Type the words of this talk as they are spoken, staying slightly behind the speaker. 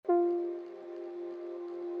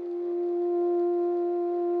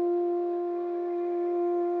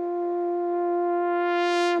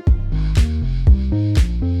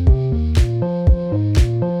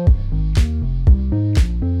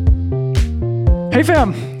Hey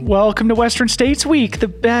fam, welcome to Western States Week, the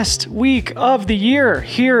best week of the year.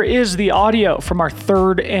 Here is the audio from our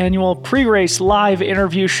third annual pre-race live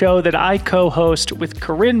interview show that I co-host with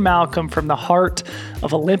Corinne Malcolm from the heart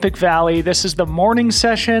of Olympic Valley. This is the morning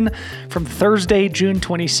session from Thursday, June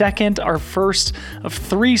 22nd, our first of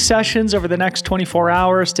 3 sessions over the next 24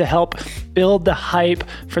 hours to help build the hype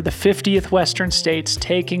for the 50th Western States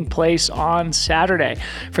taking place on Saturday.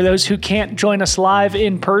 For those who can't join us live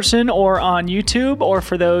in person or on YouTube, or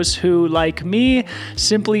for those who, like me,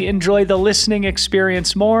 simply enjoy the listening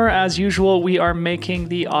experience more, as usual, we are making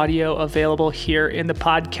the audio available here in the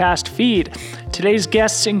podcast feed. Today's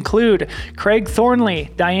guests include Craig Thornley,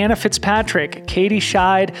 Diana Fitzpatrick, Katie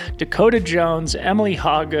Scheid, Dakota Jones, Emily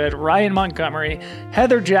Hawgood, Ryan Montgomery,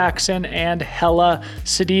 Heather Jackson, and Hella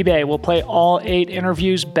Sidibe. We'll play all 8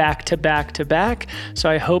 interviews back to back to back, so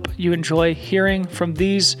I hope you enjoy hearing from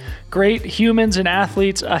these great humans and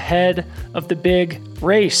athletes ahead of the big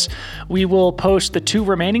race. We will post the 2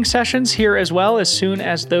 remaining sessions here as well as soon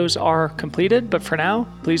as those are completed, but for now,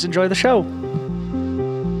 please enjoy the show.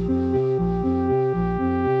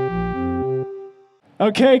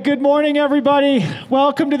 Okay, good morning, everybody.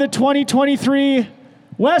 Welcome to the 2023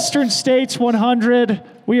 Western States 100.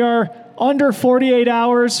 We are under 48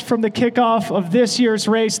 hours from the kickoff of this year's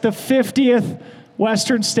race, the 50th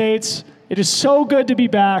Western States. It is so good to be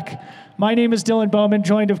back. My name is Dylan Bowman,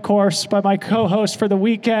 joined, of course, by my co-host for the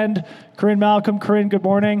weekend, Corinne Malcolm. Corinne, good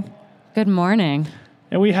morning. Good morning.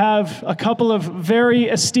 And we have a couple of very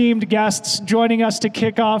esteemed guests joining us to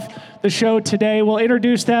kick off the show today. We'll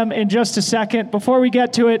introduce them in just a second. Before we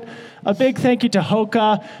get to it, a big thank you to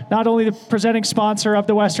Hoka, not only the presenting sponsor of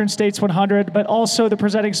the Western States 100, but also the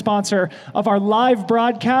presenting sponsor of our live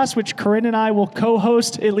broadcast, which Corinne and I will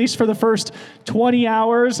co-host at least for the first 20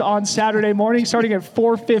 hours on Saturday morning, starting at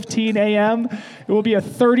 4:15 a.m. It will be a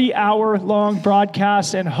 30-hour long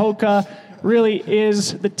broadcast, and Hoka really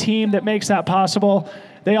is the team that makes that possible.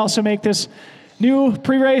 They also make this new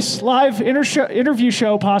pre-race live interview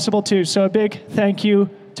show possible too. So a big thank you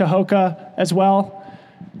to Hoka as well.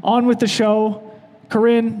 On with the show.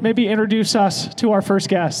 Corinne, maybe introduce us to our first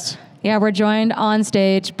guests. Yeah, we're joined on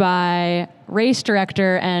stage by race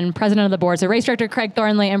director and president of the board. So race director Craig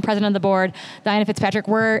Thornley and president of the board, Diana Fitzpatrick.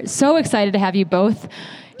 We're so excited to have you both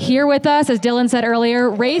here with us. As Dylan said earlier,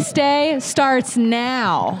 race day starts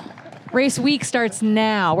now. Race week starts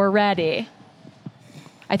now. We're ready.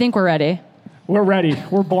 I think we're ready. We're ready.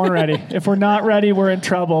 We're born ready. If we're not ready, we're in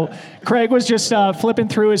trouble. Craig was just flipping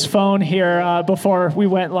through his phone here before we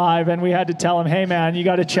went live, and we had to tell him, hey, man, you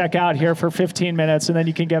got to check out here for 15 minutes, and then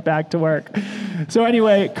you can get back to work. So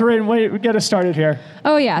anyway, Corinne, we get us started here.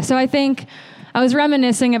 Oh, yeah. So I think I was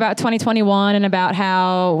reminiscing about 2021 and about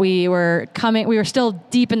how we were still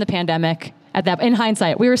deep in the pandemic. In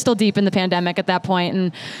hindsight, we were still deep in the pandemic at that point,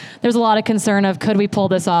 and there's a lot of concern of could we pull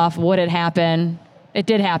this off? Would it happen? It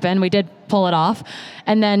did happen. We did pull it off.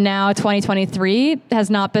 And then now 2023 has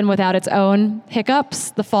not been without its own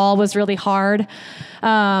hiccups. The fall was really hard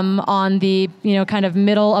on the kind of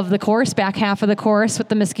middle of the course, back half of the course with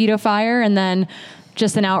the mosquito fire, and then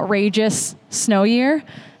just an outrageous snow year.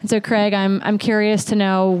 And so, Craig, I'm curious to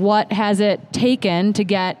know what has it taken to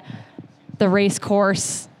get the race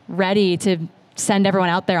course ready to send everyone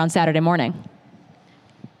out there on Saturday morning?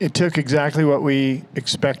 It took exactly what we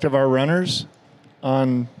expect of our runners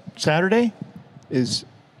on Saturday, is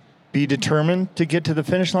be determined to get to the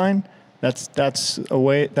finish line. That's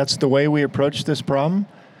the way we approached this problem,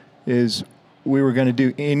 is we were going to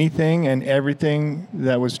do anything and everything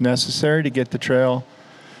that was necessary to get the trail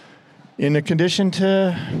in a condition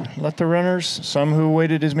to let the runners, some who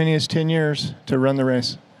waited as many as 10 years to run the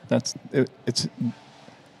race.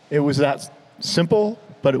 It was that simple,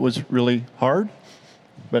 but it was really hard.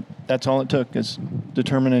 But that's all it took, is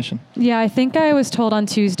determination. Yeah, I think I was told on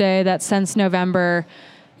Tuesday that since November,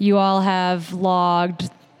 you all have logged,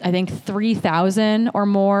 I think, 3,000 or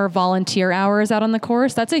more volunteer hours out on the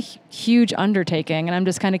course. That's a huge undertaking. And I'm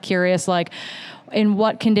just kind of curious, in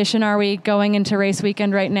what condition are we going into race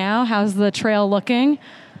weekend right now? How's the trail looking?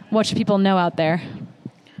 What should people know out there?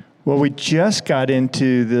 Well, we just got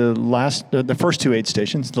into the first 2 aid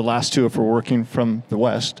stations. The last 2 if we're working from the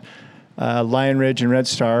west. Lion Ridge and Red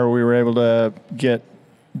Star, we were able to get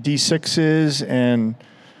D6s and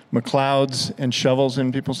McLeods and shovels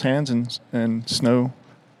in people's hands, and snow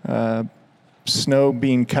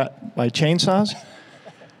being cut by chainsaws.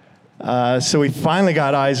 So we finally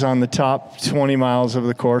got eyes on the top 20 miles of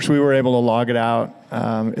the course. We were able to log it out.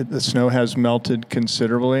 The snow has melted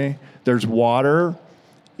considerably. There's water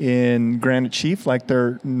in Granite Chief like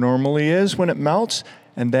there normally is when it melts,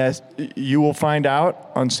 And that you will find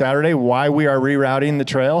out on Saturday why we are rerouting the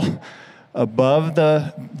trail above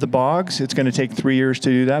the bogs. It's going to take 3 years to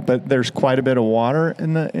do that, but there's quite a bit of water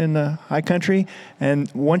in the high country.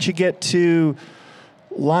 And once you get to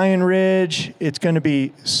Lion Ridge, it's going to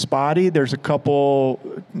be spotty. There's a couple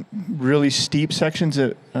really steep sections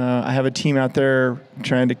that I have a team out there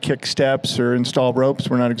trying to kick steps or install ropes.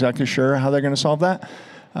 We're not exactly sure how they're going to solve that.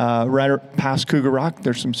 Right past Cougar Rock,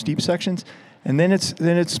 there's some steep sections. And then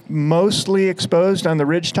it's mostly exposed on the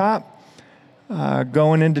ridge top.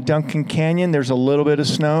 Going into Duncan Canyon, there's a little bit of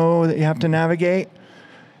snow that you have to navigate,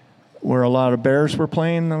 where a lot of bears were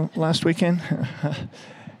playing the last weekend.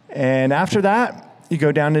 And after that, you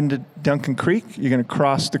go down into Duncan Creek. You're going to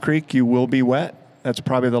cross the creek. You will be wet. That's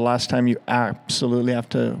probably the last time you absolutely have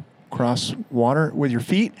to cross water with your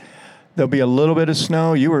feet. There'll be a little bit of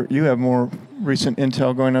snow. You have more recent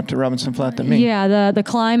intel going up to Robinson Flat than me. Yeah, the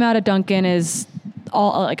climb out of Duncan is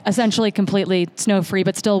all like essentially completely snow-free,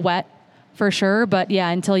 but still wet for sure. But yeah,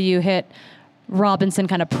 until you hit Robinson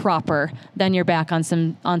kind of proper, then you're back on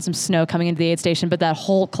some snow coming into the aid station. But that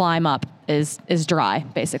whole climb up is dry,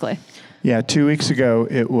 basically. Yeah, 2 weeks ago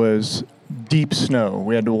it was deep snow.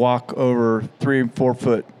 We had to walk over 3 and 4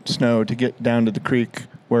 foot snow to get down to the creek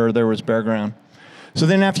where there was bare ground. So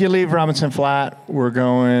then after you leave Robinson Flat,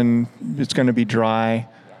 it's going to be dry.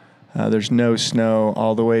 There's no snow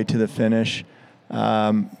all the way to the finish.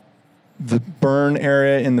 The burn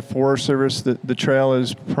area in the Forest Service, the trail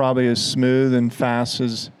is probably as smooth and fast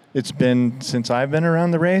as it's been since I've been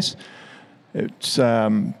around the race. It's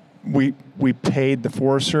we paid the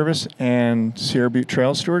Forest Service and Sierra Butte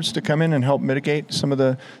Trail Stewards to come in and help mitigate some of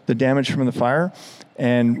the damage from the fire.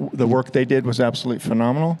 And the work they did was absolutely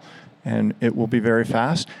phenomenal. And it will be very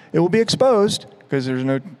fast. It will be exposed because there's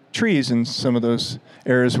no trees in some of those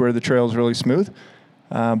areas where the trail is really smooth.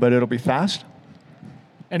 But it'll be fast.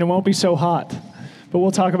 And it won't be so hot. But we'll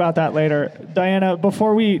talk about that later. Diana,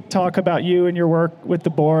 before we talk about you and your work with the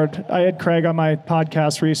board, I had Craig on my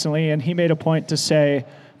podcast recently, and he made a point to say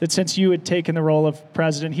that since you had taken the role of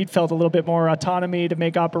president, he'd felt a little bit more autonomy to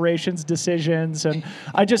make operations decisions. And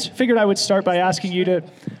I just figured I would start by asking you to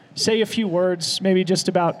say a few words, maybe just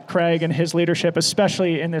about Craig and his leadership,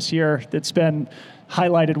 especially in this year that's been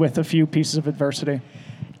highlighted with a few pieces of adversity.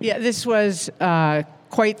 Yeah, this was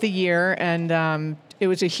quite the year, and it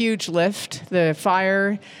was a huge lift. The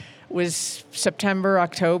fire was September,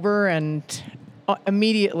 October, and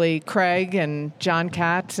immediately Craig and John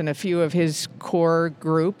Katz and a few of his core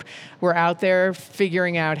group were out there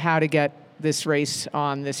figuring out how to get this race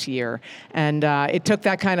on this year. And it took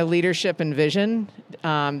that kind of leadership and vision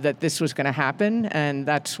that this was going to happen, and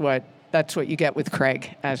that's what you get with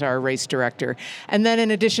Craig as our race director. And then in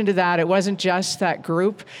addition to that, it wasn't just that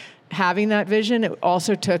group having that vision, it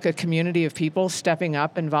also took a community of people stepping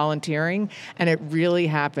up and volunteering, and it really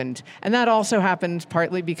happened. And that also happened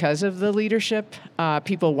partly because of the leadership.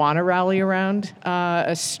 People want to rally around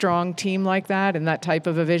a strong team like that and that type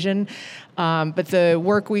of a vision. But the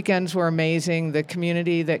work weekends were amazing. The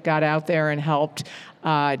community that got out there and helped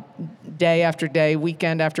day after day,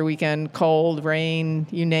 weekend after weekend, cold, rain,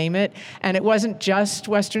 you name it. And it wasn't just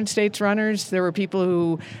Western States runners. There were people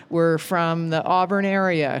who were from the Auburn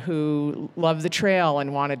area who loved the trail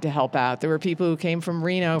and wanted to help out. There were people who came from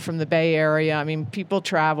Reno, from the Bay Area. I mean, people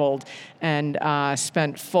traveled and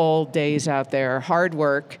spent full days out there, hard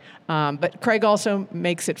work. But Craig also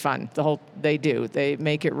makes it fun. They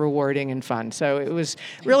make it rewarding and fun. So it was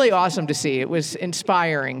really awesome to see. It was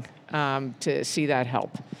inspiring to see that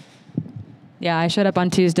help. Yeah, I showed up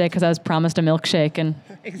on Tuesday because I was promised a milkshake, and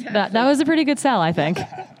exactly. that was a pretty good sell, I think.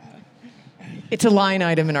 It's a line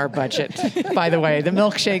item in our budget, by the way, the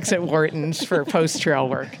milkshakes at Wharton's for post-trail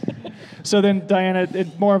work. So then, Diana,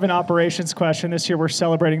 more of an operations question. This year we're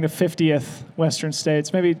celebrating the 50th Western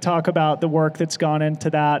States. Maybe talk about the work that's gone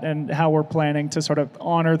into that and how we're planning to sort of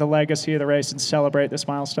honor the legacy of the race and celebrate this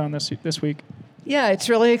milestone this week. Yeah, it's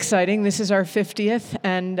really exciting. This is our 50th,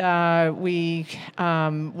 and we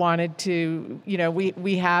wanted to,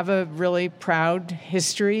 we have a really proud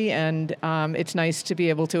history, and it's nice to be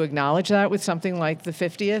able to acknowledge that with something like the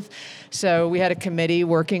 50th. So we had a committee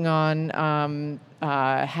working on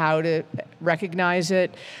how to recognize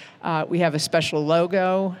it. We have a special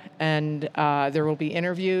logo, and there will be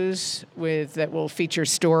interviews that will feature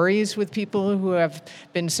stories with people who have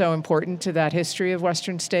been so important to that history of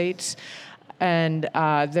Western States. And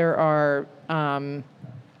there are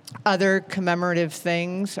other commemorative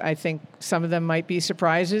things. I think some of them might be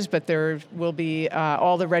surprises, but there will be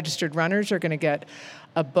all the registered runners are going to get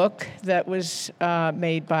a book that was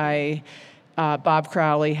made by Bob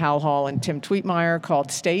Crowley, Hal Hall, and Tim Tweetmeyer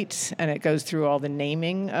called States, and it goes through all the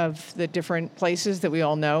naming of the different places that we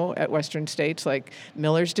all know at Western States, like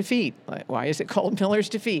Miller's Defeat. Like, why is it called Miller's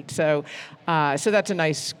Defeat? So that's a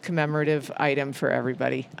nice commemorative item for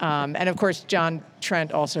everybody. And of course, John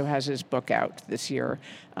Trent also has his book out this year,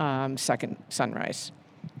 Second Sunrise.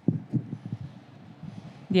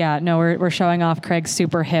 Yeah, no, we're showing off Craig's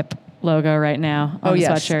super hip logo right now on the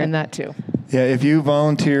yes, sweatshirt. and that too. Yeah, if you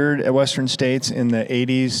volunteered at Western States in the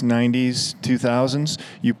 80s, 90s, 2000s,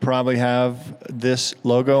 you probably have this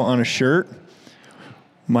logo on a shirt.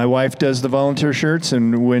 My wife does the volunteer shirts,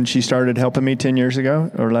 and when she started helping me 10 years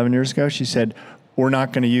ago or 11 years ago, she said, we're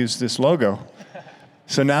not going to use this logo.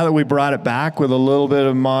 So now that we brought it back with a little bit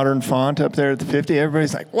of modern font up there at the 50,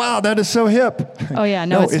 everybody's like, wow, that is so hip. Oh, yeah.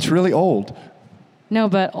 No, it's really old. No,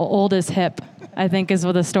 but old is hip, I think, is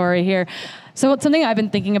the story here. So something I've been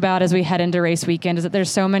thinking about as we head into race weekend is that there's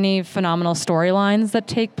so many phenomenal storylines that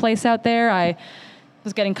take place out there. I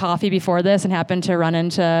was getting coffee before this and happened to run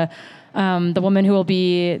into the woman who will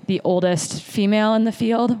be the oldest female in the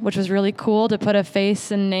field, which was really cool to put a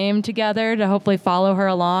face and name together to hopefully follow her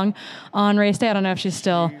along on race day. I don't know if she's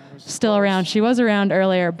still around. She was around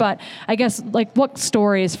earlier, but I guess like what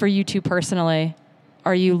stories for you two personally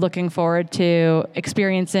are you looking forward to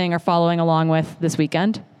experiencing or following along with this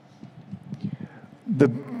weekend?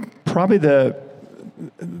 Probably the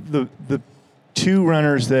two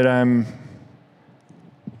runners that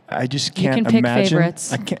I just can't you can imagine. Pick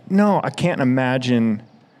favorites. I can't imagine.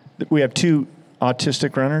 We have two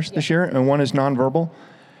autistic runners this year, and one is nonverbal,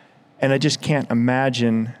 and I just can't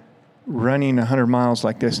imagine running 100 miles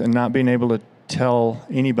like this and not being able to tell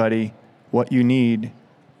anybody what you need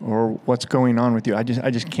or what's going on with you. I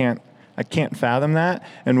just can't. I can't fathom that.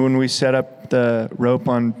 And when we set up the rope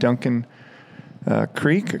on Duncan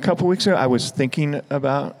Creek a couple weeks ago, I was thinking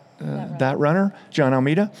about that runner, John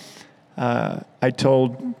Almeida. I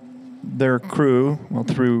told their crew,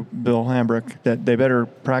 through Bill Hambrick, that they better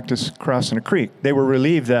practice crossing a creek. They were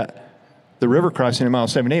relieved that the river crossing at mile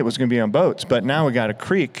 78 was going to be on boats, but now we got a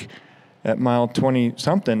creek at mile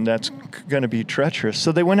 20-something that's going to be treacherous.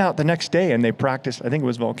 So they went out the next day and they practiced, I think it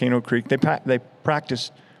was Volcano Creek, they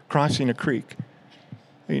practiced crossing a creek.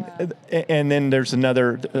 Wow. And then there's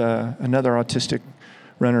another autistic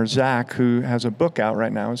runner, Zach, who has a book out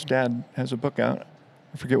right now. His dad has a book out.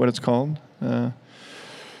 I forget what it's called.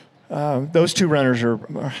 Those two runners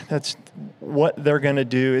that's what they're going to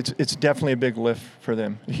do. It's definitely a big lift for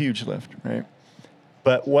them, a huge lift, right?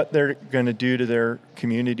 But what they're going to do to their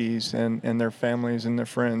communities and their families and their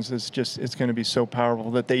friends is it's going to be so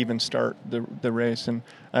powerful that they even start the race. And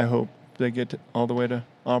I hope they get all the way to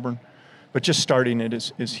Auburn. But just starting it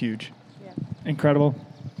is huge. Yeah. Incredible.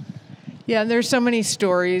 Yeah, and there's so many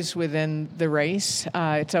stories within the race.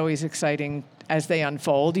 It's always exciting as they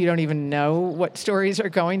unfold. You don't even know what stories are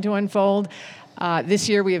going to unfold. This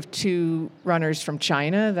year we have two runners from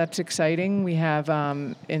China. That's exciting. We have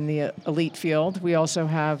in the elite field. We also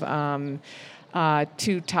have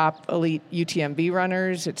two top elite UTMB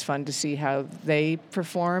runners. It's fun to see how they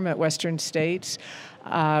perform at Western States.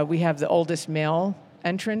 We have the oldest male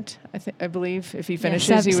entrant, I believe. If he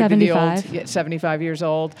finishes, he would 75. be 75 years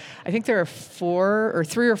old. I think there are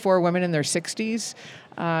three or four women in their 60s.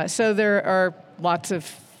 So there are lots of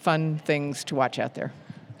fun things to watch out there.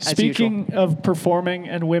 Speaking of performing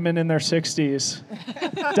and women in their 60s,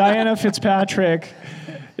 Diana Fitzpatrick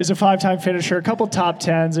is a 5-time finisher, a couple top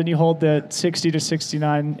 10s, and you hold the 60 to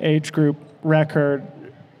 69 age group record.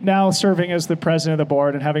 Now serving as the president of the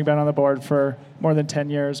board and having been on the board for more than 10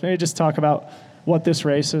 years. Maybe just talk about what this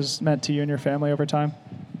race has meant to you and your family over time.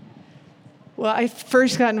 Well, I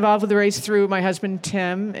first got involved with the race through my husband,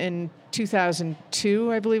 Tim, in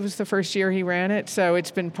 2002, I believe was the first year he ran it. So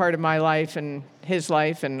it's been part of my life and his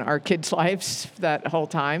life and our kids' lives that whole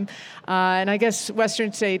time. And I guess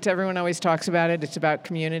Western States, everyone always talks about it. It's about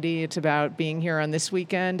community. It's about being here on this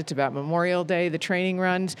weekend. It's about Memorial Day, the training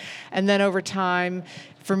runs. And then over time,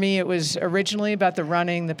 for me, it was originally about the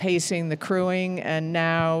running, the pacing, the crewing, and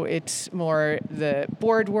now it's more the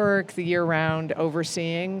board work, the year-round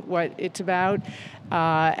overseeing what it's about,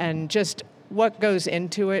 and just what goes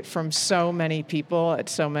into it from so many people at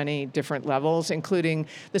so many different levels, including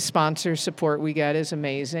the sponsor support we get is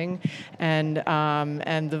amazing, and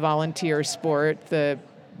the volunteer support, the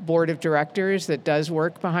board of directors that does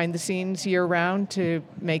work behind the scenes year-round to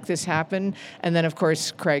make this happen, and then, of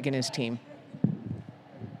course, Craig and his team.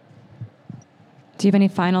 Do you have any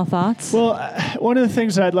final thoughts? Well, one of the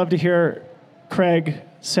things that I'd love to hear Craig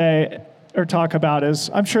say or talk about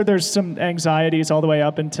is, I'm sure there's some anxieties all the way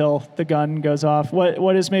up until the gun goes off.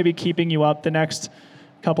 What is maybe keeping you up the next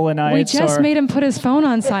couple of nights. We just made him put his phone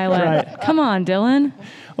on silent. Right. Come on, Dylan.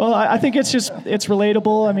 Well, I think it's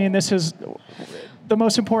relatable. I mean, this is the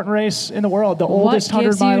most important race in the world, the oldest 100-miler.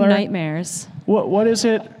 What gives you nightmares? What is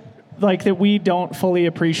it like that we don't fully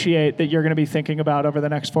appreciate that you're going to be thinking about over the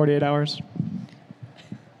next 48 hours?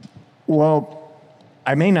 Well,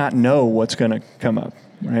 I may not know what's going to come up,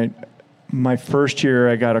 right? My first year,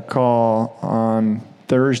 I got a call on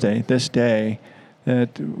Thursday, this day,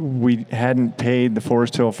 that we hadn't paid the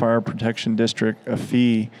Forest Hill Fire Protection District a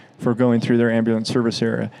fee for going through their ambulance service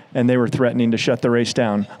area, and they were threatening to shut the race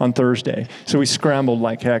down on Thursday. So we scrambled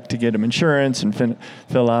like heck to get them insurance and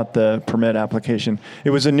fill out the permit application.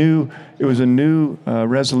 It was a new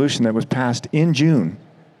resolution that was passed in June,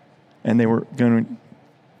 and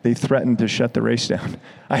they threatened to shut the race down.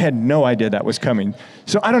 I had no idea that was coming.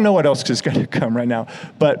 So I don't know what else is going to come right now.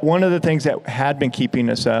 But one of the things that had been keeping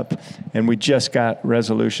us up, and we just got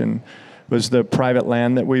resolution, was the private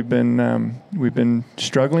land that we've been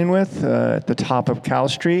struggling with at the top of Cal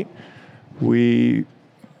Street. We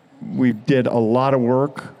did a lot of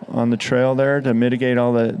work on the trail there to mitigate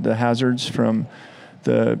all the hazards from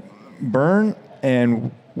the burn,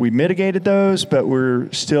 and we mitigated those, but we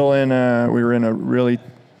were in a really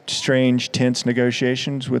strange, tense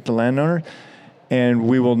negotiations with the landowner, and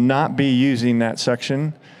we will not be using that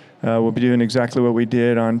section. We'll be doing exactly what we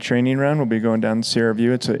did on Training Run. We'll be going down Sierra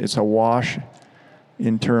View. It's a wash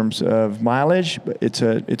in terms of mileage, but it's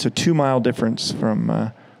a 2-mile difference from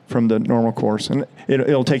the normal course, and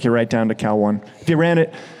it'll take you right down to Cal 1. If you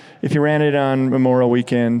ran it on Memorial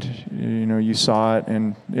Weekend, you saw it,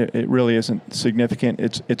 and it really isn't significant.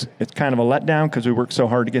 It's kind of a letdown because we worked so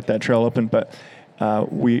hard to get that trail open, but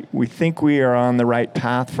we think we are on the right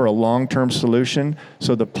path for a long-term solution,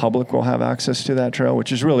 so the public will have access to that trail,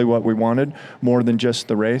 which is really what we wanted, more than just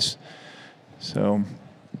the race. So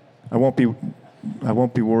I won't be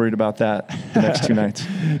worried about that the next 2 nights.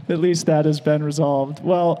 At least that has been resolved.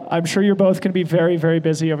 Well, I'm sure you're both going to be very, very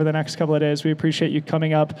busy over the next couple of days. We appreciate you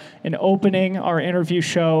coming up and opening our interview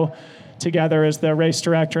show together as the race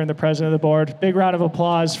director and the president of the board. Big round of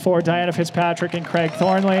applause for Diana Fitzpatrick and Craig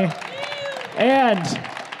Thornley. And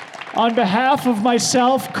on behalf of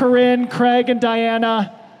myself, Corinne, Craig, and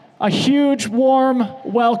Diana, a huge, warm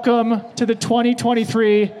welcome to the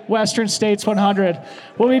 2023 Western States 100.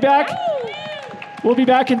 We'll be back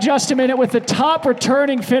in just a minute with the top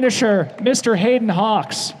returning finisher, Mr. Hayden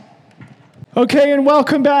Hawks. Okay, and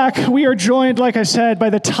welcome back. We are joined, like I said, by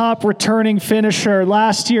the top returning finisher,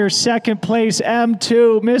 last year's second place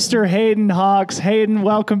M2, Mr. Hayden Hawks. Hayden,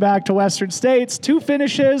 welcome back to Western States. 2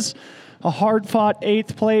 finishes, a hard-fought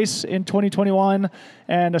 8th place in 2021,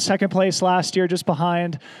 and a 2nd place last year just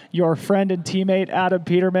behind your friend and teammate, Adam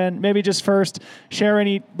Peterman. Maybe just first share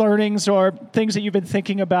any learnings or things that you've been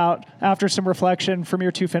thinking about after some reflection from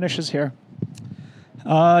your 2 finishes here.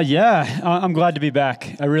 I'm glad to be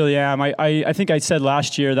back. I really am. I think I said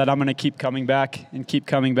last year that I'm going to keep coming back and keep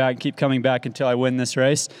coming back and keep coming back until I win this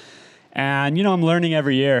race. And, I'm learning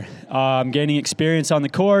every year. I'm gaining experience on the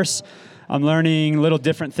course. I'm learning little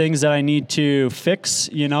different things that I need to fix,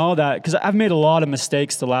 because I've made a lot of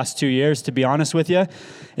mistakes the last 2 years, to be honest with you.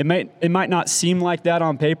 It might not seem like that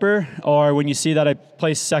on paper, or when you see that I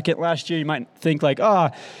placed 2nd last year, you might think like,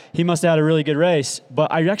 he must have had a really good race.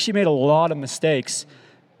 But I actually made a lot of mistakes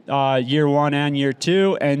year 1 and year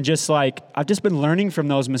 2, and I've just been learning from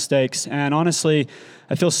those mistakes. And honestly,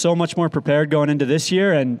 I feel so much more prepared going into this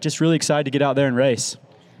year, and just really excited to get out there and race.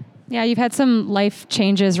 Yeah, you've had some life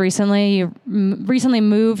changes recently. You recently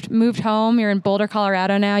moved home. You're in Boulder,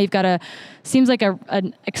 Colorado now. You've got seems like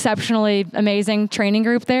an exceptionally amazing training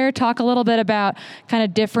group there. Talk a little bit about kind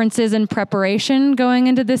of differences in preparation going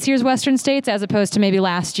into this year's Western States as opposed to maybe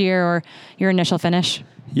last year or your initial finish.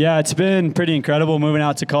 Yeah, it's been pretty incredible moving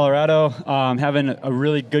out to Colorado, having a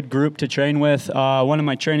really good group to train with. One of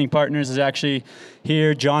my training partners is actually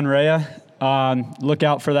here, John Rea. Look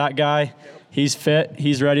out for that guy. He's fit.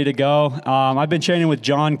 He's ready to go. I've been training with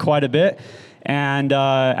John quite a bit. And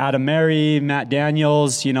Adam Mary, Matt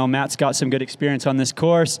Daniels, Matt's got some good experience on this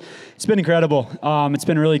course. It's been incredible. It's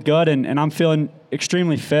been really good, and I'm feeling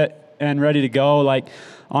extremely fit and ready to go.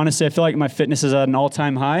 Honestly, I feel like my fitness is at an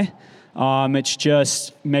all-time high. It's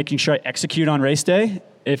just making sure I execute on race day.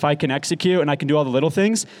 If I can execute and I can do all the little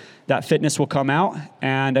things, that fitness will come out,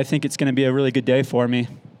 and I think it's going to be a really good day for me.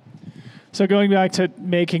 So going back to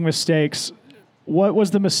making mistakes, what was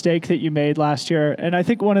the mistake that you made last year? And I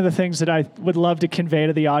think one of the things that I would love to convey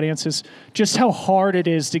to the audience is just how hard it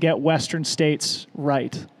is to get Western States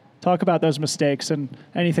right. Talk about those mistakes and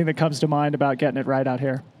anything that comes to mind about getting it right out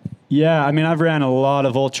here. Yeah, I mean, I've ran a lot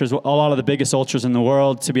of ultras, a lot of the biggest ultras in the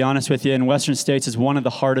world, to be honest with you, and Western States is one of the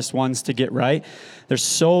hardest ones to get right. There's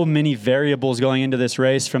so many variables going into this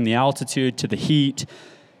race, from the altitude to the heat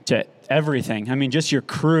to everything. I mean, just your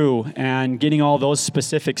crew and getting all those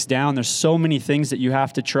specifics down. There's so many things that you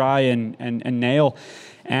have to try and nail.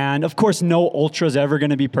 And of course, no ultra is ever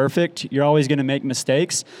going to be perfect. You're always going to make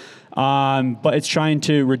mistakes, but it's trying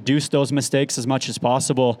to reduce those mistakes as much as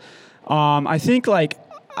possible. I think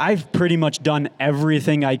I've pretty much done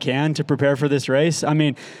everything I can to prepare for this race. I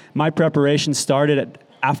mean, my preparation started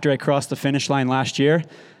after I crossed the finish line last year.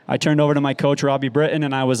 I turned over to my coach, Robbie Britton,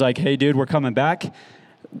 and I was like, hey, dude, we're coming back.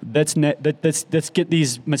 Let's get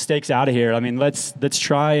these mistakes out of here. I mean, let's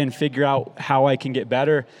try and figure out how I can get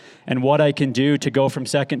better and what I can do to go from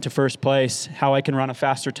second to first place, how I can run a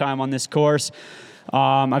faster time on this course.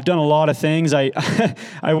 I've done a lot of things.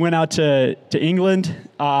 I went out to England,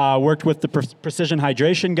 worked with the Precision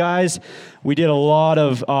Hydration guys. We did a lot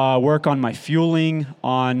of work on my fueling,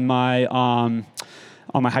 on my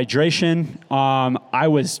hydration. I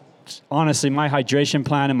was honestly, my hydration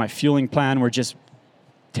plan and my fueling plan were just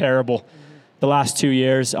terrible the last 2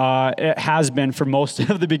 years. It has been for most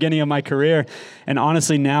of the beginning of my career. And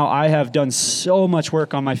honestly, now I have done so much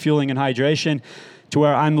work on my fueling and hydration to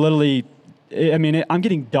where I'm literally, I'm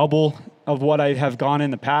getting double of what I have gone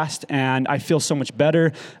in the past, and I feel so much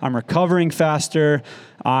better. I'm recovering faster.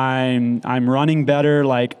 I'm running better.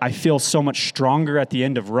 I feel so much stronger at the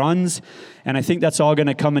end of runs. And I think that's all going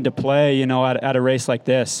to come into play, at a race like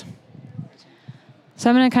this. So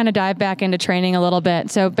I'm going to kind of dive back into training a little bit.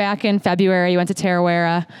 So back in February, you went to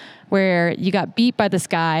Tarawera, where you got beat by this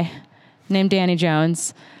guy named Danny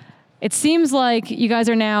Jones. It seems like you guys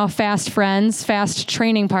are now fast friends, fast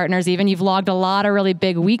training partners even. You've logged a lot of really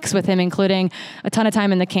big weeks with him, including a ton of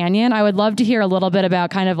time in the canyon. I would love to hear a little bit about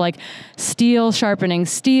kind of steel sharpening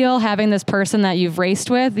steel, having this person that you've raced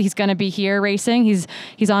with. He's going to be here racing.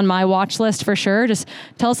 He's on my watch list for sure. Just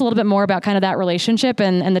tell us a little bit more about kind of that relationship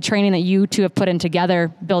and the training that you two have put in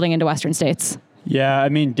together building into Western States. Yeah,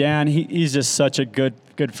 Dan, he's just such a good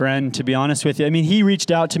friend, to be honest with you. He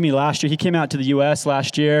reached out to me last year. He came out to the U.S.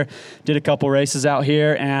 last year, did a couple races out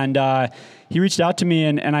here, and he reached out to me,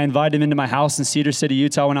 and I invited him into my house in Cedar City,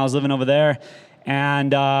 Utah, when I was living over there.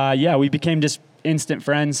 And we became just instant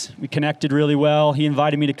friends. We connected really well. He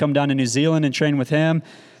invited me to come down to New Zealand and train with him.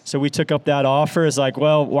 So we took up that offer. It's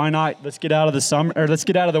well, why not? Let's get out of the summer, or let's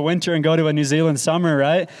get out of the winter and go to a New Zealand summer,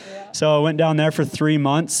 right? Yeah. So I went down there for 3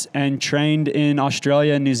 months and trained in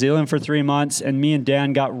Australia and New Zealand for 3 months. And me and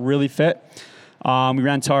Dan got really fit. We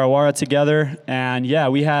ran Tarawera together, and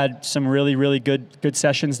we had some really, really good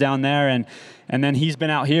sessions down there. And then he's been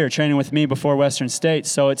out here training with me before Western States.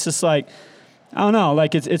 So it's just I don't know,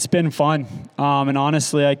 it's been fun. And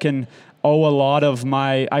honestly, I owe a lot of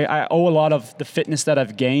I owe a lot of the fitness that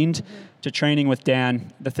I've gained to training with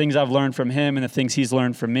Dan, the things I've learned from him and the things he's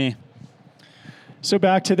learned from me. So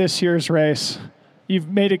back to this year's race, you've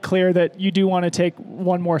made it clear that you do want to take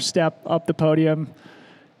one more step up the podium.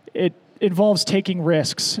 It involves taking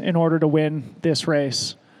risks in order to win this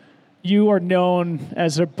race. You are known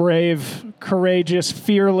as a brave, courageous,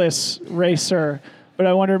 fearless racer. But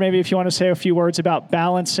I wonder maybe if you want to say a few words about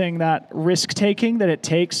balancing that risk-taking that it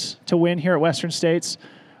takes to win here at Western States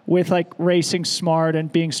with racing smart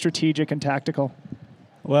and being strategic and tactical.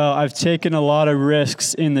 Well, I've taken a lot of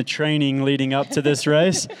risks in the training leading up to this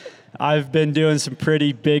race. I've been doing some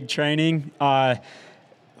pretty big training.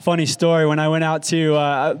 Funny story, when I went out to,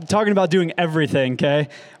 talking about doing everything, okay?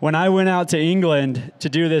 When I went out to England to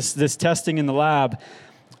do this testing in the lab,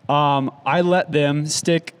 I let them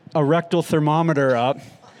stick a rectal thermometer up.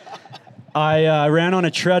 I ran on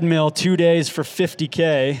a treadmill 2 days for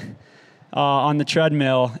 50K on the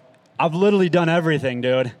treadmill. I've literally done everything,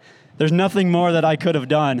 dude. There's nothing more that I could have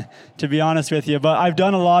done, to be honest with you. But I've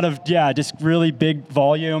done a lot of, just really big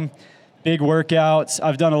volume, big workouts.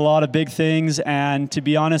 I've done a lot of big things. And to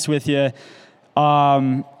be honest with you,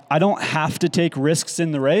 I don't have to take risks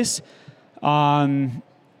in the race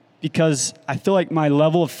because I feel like my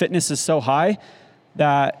level of fitness is so high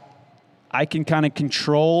that I can kind of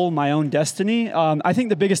control my own destiny. I think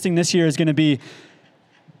the biggest thing this year is going to be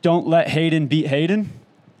don't let Hayden beat Hayden.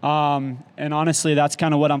 And honestly, that's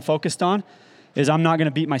kind of what I'm focused on, is I'm not going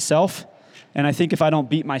to beat myself. And I think if I don't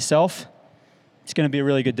beat myself, it's going to be a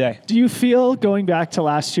really good day. Do you feel, going back to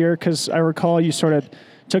last year, because I recall you sort of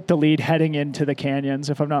took the lead heading into the canyons,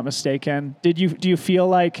 if I'm not mistaken. Do you feel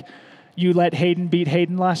like you let Hayden beat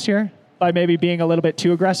Hayden last year by maybe being a little bit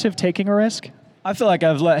too aggressive, taking a risk? I feel like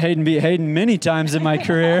I've let Hayden beat Hayden many times in my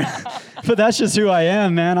career, but that's just who I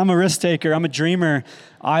am, man. I'm a risk taker. I'm a dreamer.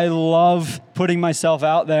 I love putting myself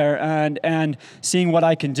out there and seeing what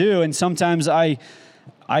I can do. And sometimes I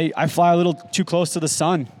fly a little too close to the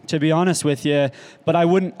sun, to be honest with you, but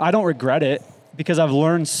I don't regret it, because I've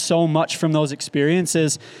learned so much from those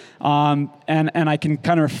experiences, and I can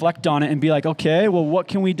kind of reflect on it and be like, okay, well, what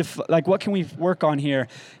can we work on here?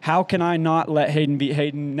 How can I not let Hayden beat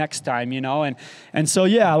Hayden next time, And so,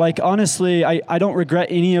 yeah, like, honestly, I don't regret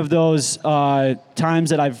any of those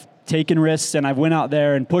times that I've taken risks and I've went out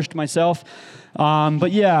there and pushed myself.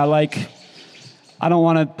 But yeah, like, I don't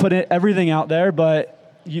want to put everything out there,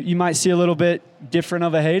 but you might see a little bit different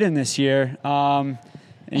of a Hayden this year.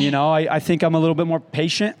 I think I'm a little bit more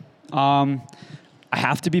patient. I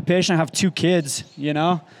have to be patient. I have 2 kids,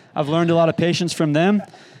 I've learned a lot of patience from them.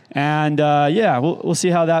 And we'll see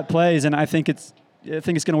how that plays. And I think it's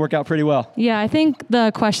going to work out pretty well. Yeah, I think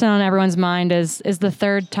the question on everyone's mind is the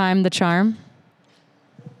third time the charm?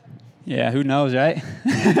 Yeah, who knows, right?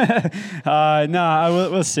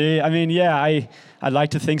 We'll see. I mean, yeah, I'd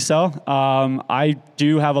like to think so. I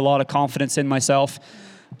do have a lot of confidence in myself.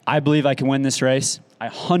 I believe I can win this race. I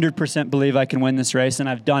 100% believe I can win this race, and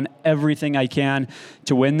I've done everything I can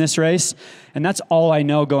to win this race. And that's all I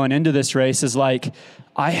know going into this race is, like,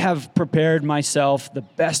 I have prepared myself the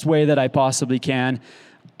best way that I possibly can.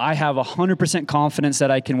 I have 100% confidence that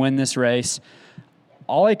I can win this race.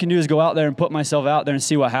 All I can do is go out there and put myself out there and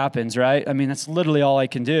see what happens, right? I mean, that's literally all I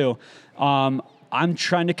can do. I'm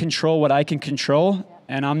trying to control what I can control,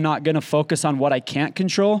 and I'm not going to focus on what I can't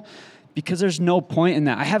control, because there's no point in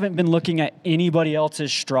that. I haven't been looking at anybody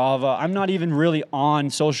else's Strava. I'm not even really on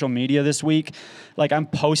social media this week. Like, I'm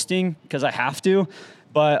posting because I have to.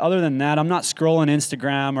 But other than that, I'm not scrolling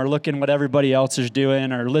Instagram or looking what everybody else is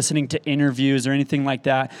doing or listening to interviews or anything like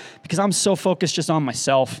that, because I'm so focused just on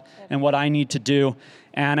myself and what I need to do.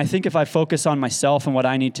 And I think if I focus on myself and what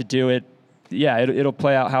I need to do, it'll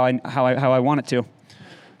play out how I want it to.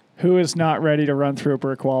 Who is not ready to run through a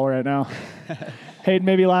brick wall right now? Hayden,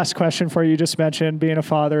 maybe last question for you. You just mentioned being a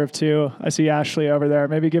father of 2. I see Ashley over there.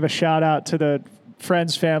 Maybe give a shout out to the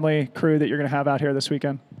friends, family, crew that you're going to have out here this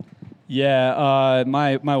weekend. Yeah,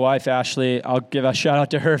 my wife, Ashley, I'll give a shout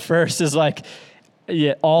out to her first, is like,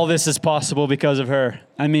 yeah, all this is possible because of her.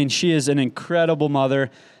 I mean, she is an incredible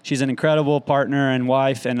mother. She's an incredible partner and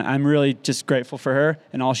wife, and I'm really just grateful for her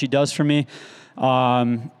and all she does for me.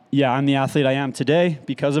 I'm the athlete I am today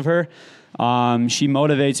because of her. She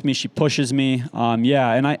motivates me. She pushes me.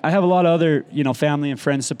 And I have a lot of other, family and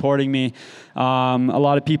friends supporting me. A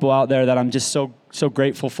lot of people out there that I'm just so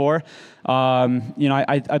grateful for.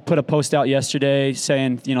 I put a post out yesterday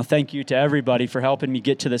saying, thank you to everybody for helping me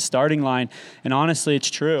get to the starting line. And honestly, it's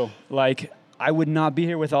true. Like, I would not be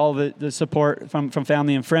here with all the support from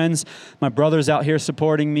family and friends. My brother's out here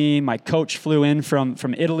supporting me. My coach flew in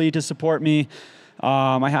from Italy to support me.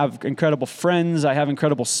 I have incredible friends. I have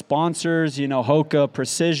incredible sponsors, Hoka,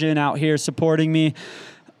 Precision out here supporting me.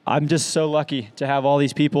 I'm just so lucky to have all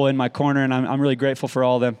these people in my corner, and I'm really grateful for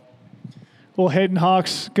all of them. Well, Hayden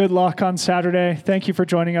Hawks, good luck on Saturday. Thank you for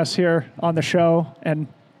joining us here on the show and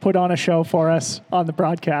put on a show for us on the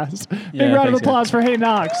broadcast. Big round of applause for Hayden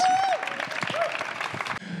Hawks.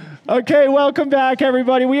 Okay, welcome back,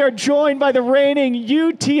 everybody. We are joined by the reigning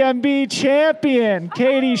UTMB champion,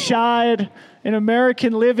 Katie Schide, an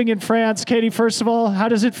American living in France. Katie, first of all, how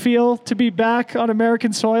does it feel to be back on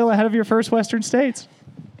American soil ahead of your first Western States?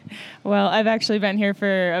 Well, I've actually been here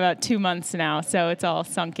for about 2 months now, so it's all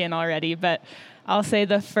sunk in already. But I'll say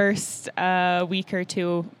the first week or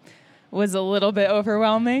 2 was a little bit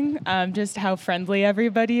overwhelming, just how friendly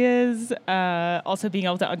everybody is, also being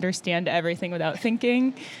able to understand everything without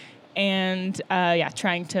thinking, and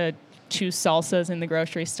trying to choose salsas in the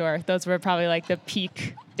grocery store. Those were probably like the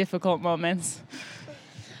peak difficult moments.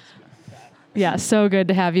 Yeah, so good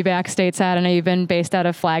to have you back stateside. I know you've been based out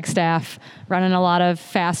of Flagstaff, running a lot of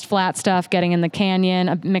fast, flat stuff, getting in the canyon,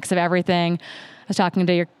 a mix of everything. I was talking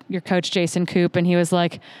to your coach, Jason Koop, and he was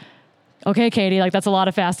like, okay, Katie, like that's a lot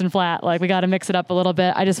of fast and flat. Like we got to mix it up a little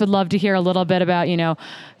bit. I just would love to hear a little bit about,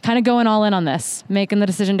 kind of going all in on this, making the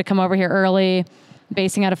decision to come over here early,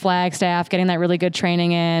 basing out of Flagstaff, getting that really good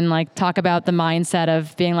training in, like talk about the mindset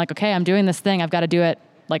of being like, okay, I'm doing this thing. I've got to do it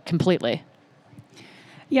like completely.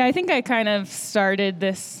 Yeah, I think I kind of started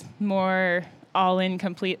this more all-in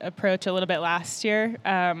complete approach a little bit last year.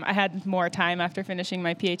 I had more time after finishing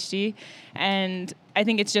my PhD, and I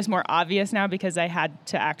think it's just more obvious now because I had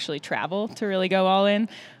to actually travel to really go all in,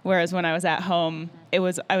 whereas when I was at home, I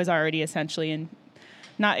was already essentially in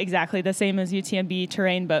not exactly the same as UTMB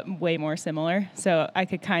terrain, but way more similar. So I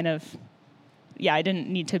could kind of, I didn't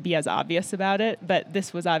need to be as obvious about it, but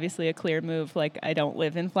this was obviously a clear move. Like, I don't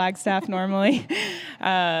live in Flagstaff normally.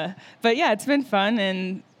 But yeah, it's been fun,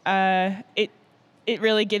 and it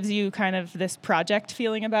really gives you kind of this project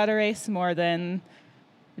feeling about a race more than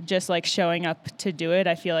just like showing up to do it.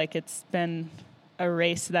 I feel like it's been a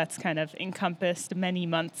race that's kind of encompassed many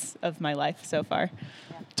months of my life so far.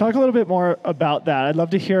 Talk a little bit more about that. I'd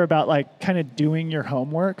love to hear about like kind of doing your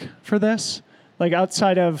homework for this. Like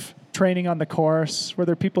outside of training on the course, were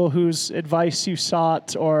there people whose advice you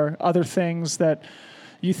sought or other things that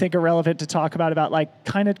you think are relevant to talk about like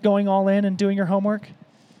kind of going all in and doing your homework?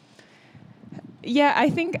 Yeah, I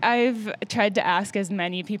think I've tried to ask as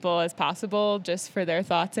many people as possible just for their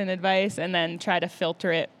thoughts and advice, and then try to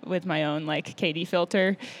filter it with my own like Katie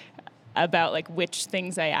filter about like which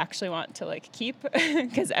things I actually want to like keep,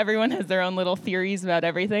 because everyone has their own little theories about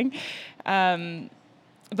everything.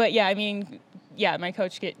 But yeah, I mean, yeah, my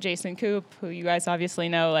coach Jason Koop, who you guys obviously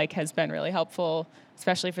know, like has been really helpful,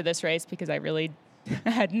 especially for this race because I really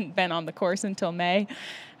hadn't been on the course until May.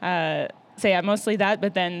 So yeah, mostly that,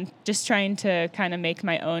 but then just trying to kind of make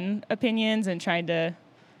my own opinions and trying to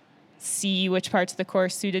see which parts of the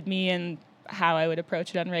course suited me and how I would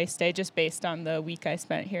approach it on race day, just based on the week I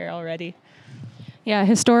spent here already. Yeah,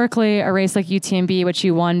 historically, a race like UTMB, which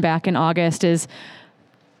you won back in August, is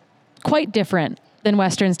quite different than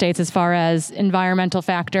Western States as far as environmental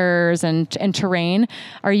factors and terrain.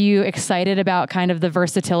 Are you excited about kind of the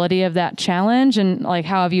versatility of that challenge, and like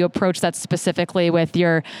how have you approached that specifically with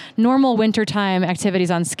your normal wintertime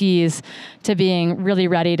activities on skis to being really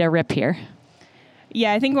ready to rip here?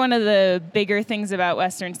 Yeah, I think one of the bigger things about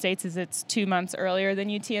Western States is it's 2 months earlier than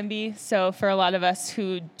UTMB. So for a lot of us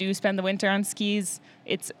who do spend the winter on skis,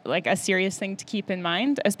 it's like a serious thing to keep in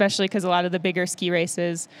mind, especially because a lot of the bigger ski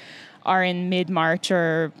races are in mid-March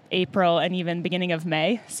or April and even beginning of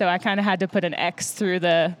May. So I kind of had to put an X through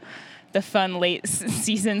the fun late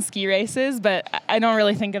season ski races, but I don't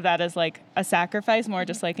really think of that as like a sacrifice, more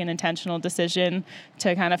just like an intentional decision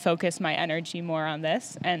to kind of focus my energy more on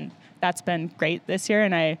this. And that's been great this year,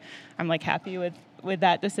 and I'm like happy with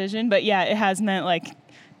that decision. But yeah, it has meant like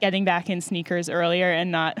getting back in sneakers earlier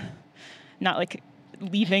and not like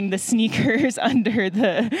leaving the sneakers under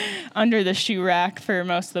the shoe rack for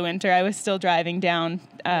most of the winter. I was still driving down.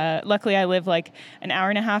 Luckily, I live like an hour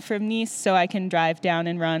and a half from Nice, so I can drive down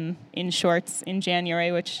and run in shorts in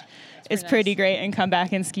January, which is pretty great, and come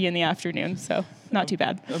back and ski in the afternoon. So not too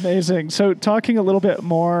bad. Amazing. So talking a little bit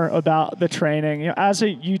more about the training, as a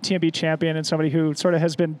UTMB champion and somebody who sort of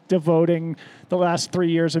has been devoting the last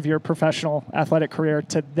 3 years of your professional athletic career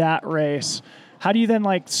to that race, how do you then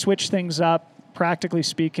like switch things up, practically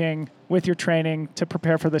speaking, with your training to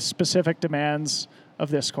prepare for the specific demands of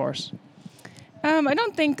this course? I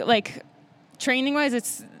don't think like training wise,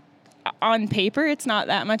 it's on paper, it's not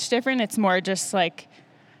that much different. It's more just like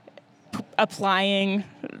applying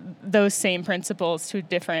those same principles to a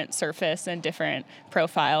different surface and different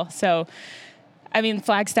profile. So, I mean,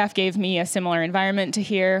 Flagstaff gave me a similar environment to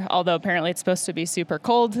here, although apparently it's supposed to be super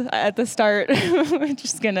cold at the start, which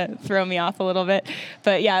is going to throw me off a little bit.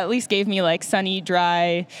 But yeah, at least gave me like sunny,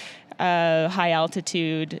 dry, high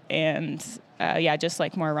altitude, and just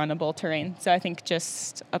like more runnable terrain. So I think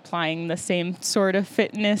just applying the same sort of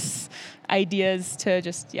fitness ideas to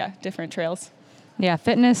just, different trails. Yeah,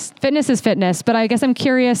 fitness is fitness. But I guess I'm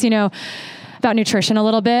curious, about nutrition a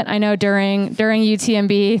little bit. I know during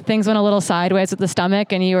UTMB, things went a little sideways with the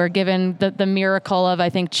stomach, and you were given the miracle of,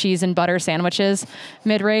 I think, cheese and butter sandwiches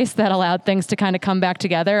mid-race that allowed things to kind of come back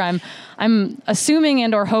together. I'm assuming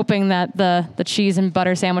and or hoping that the cheese and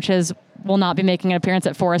butter sandwiches will not be making an appearance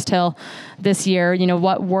at Forest Hill this year.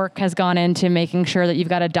 What work has gone into making sure that you've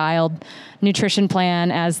got a dialed nutrition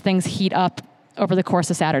plan as things heat up over the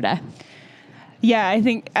course of Saturday? Yeah, I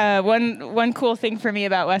think one cool thing for me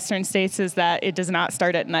about Western States is that it does not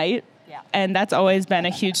start at night. Yeah. And that's always been a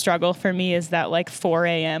huge struggle for me, is that like 4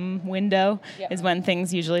 a.m. window is when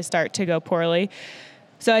things usually start to go poorly.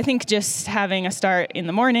 So I think just having a start in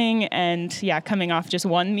the morning and coming off just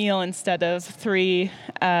one meal instead of 3.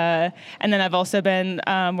 And then I've also been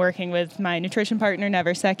working with my nutrition partner,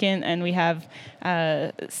 Never Second, and we have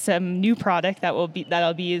some new product that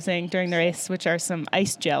I'll be using during the race, which are some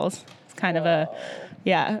ice gels. Kind of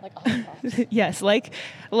yes, like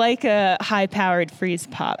a high-powered freeze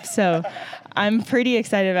pop. So I'm pretty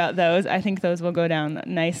excited about those. I think those will go down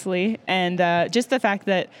nicely. And just the fact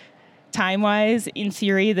that time-wise, in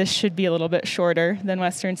theory, this should be a little bit shorter than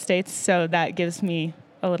Western States. So that gives me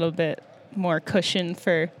a little bit more cushion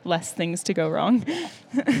for less things to go wrong.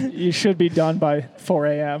 You should be done by 4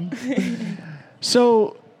 a.m.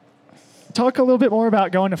 So talk a little bit more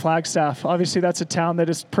about going to Flagstaff. Obviously, that's a town that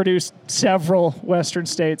has produced several Western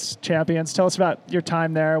States champions. Tell us about your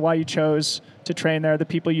time there, why you chose to train there, the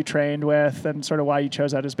people you trained with, and sort of why you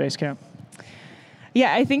chose that as base camp.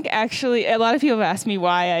 Yeah, I think actually a lot of people have asked me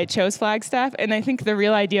why I chose Flagstaff, and I think the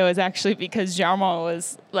real idea was actually because Jarmo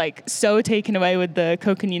was like so taken away with the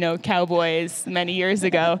Coconino Cowboys many years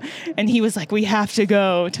ago, and he was like, we have to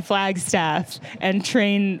go to Flagstaff and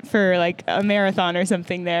train for like a marathon or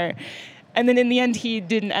something there. And then in the end, he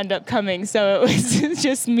didn't end up coming, so it was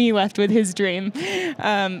just me left with his dream.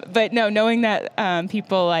 But no, knowing that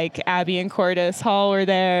people like Abby and Cordis Hall were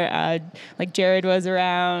there, like Jared was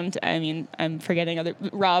around. I mean, I'm forgetting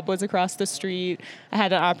Rob was across the street. I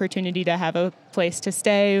had an opportunity to have a place to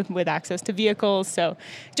stay with access to vehicles. So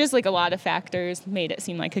just like a lot of factors made it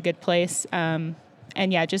seem like a good place. And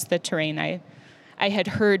yeah, just the terrain I had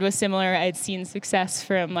heard was similar. I had seen success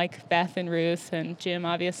from like Beth and Ruth and Jim,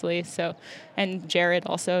 obviously. So, and Jared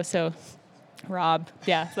also. So, Rob,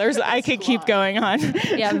 yeah. I could keep going on.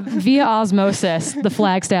 Yeah, via osmosis, the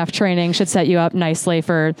Flagstaff training should set you up nicely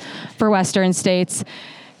for Western States.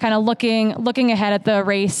 Kind of looking ahead at the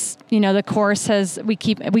race, the course we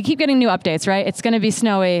keep getting new updates, right? It's going to be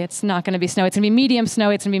snowy. It's not going to be snowy. It's going to be medium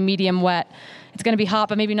snowy. It's going to be medium wet. It's going to be hot,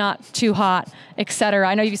 but maybe not too hot, etc.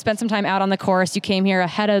 I know you spent some time out on the course. You came here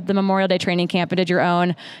ahead of the Memorial Day training camp and did your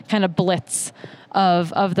own kind of blitz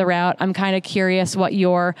of the route. I'm kind of curious what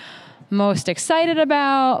you're most excited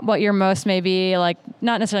about, what you're most maybe like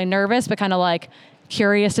not necessarily nervous, but kind of like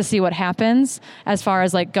curious to see what happens as far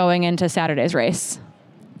as like going into Saturday's race.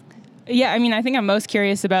 Yeah, I mean, I think I'm most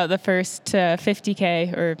curious about the first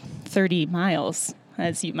 50K or 30 miles.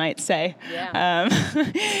 As you might say. Yeah.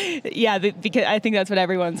 Because I think that's what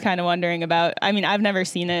everyone's kind of wondering about. I mean, I've never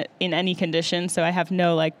seen it in any condition, so I have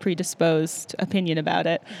no like predisposed opinion about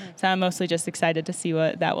it. Mm-hmm. So I'm mostly just excited to see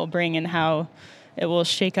what that will bring and how it will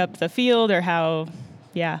shake up the field or how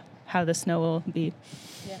the snow will be.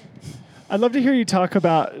 Yeah. I'd love to hear you talk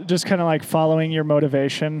about just kind of like following your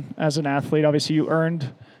motivation as an athlete. Obviously, you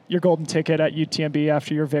earned your golden ticket at UTMB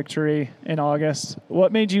after your victory in August.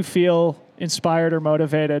 What made you feel inspired or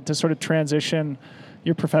motivated to sort of transition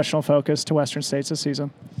your professional focus to Western States this season?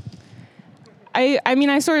 I mean,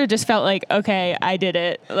 I sort of just felt like, okay, I did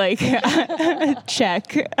it. Like,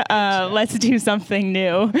 check. Let's do something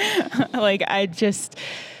new. Like, I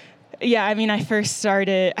first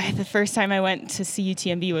started, the first time I went to see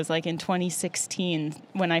UTMB was like in 2016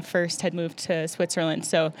 when I first had moved to Switzerland.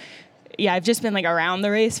 So yeah, I've just been like around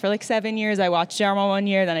the race for like 7 years. I watched Jarmo 1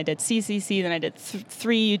 year, then I did CCC, then I did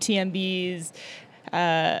 3 UTMBs,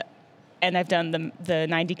 and I've done the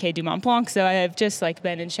 90K du Mont Blanc. So I've just like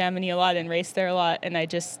been in Chamonix a lot and raced there a lot, and it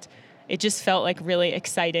just felt like really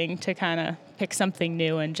exciting to kind of pick something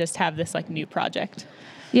new and just have this like new project.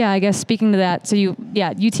 Yeah, I guess speaking to that, so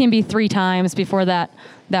UTMB 3 times before that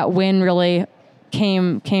win really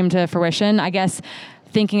came to fruition. I guess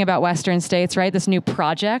thinking about Western States, right? This new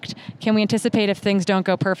project. Can we anticipate if things don't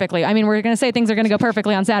go perfectly? I mean, we're going to say things are going to go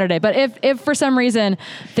perfectly on Saturday, but if for some reason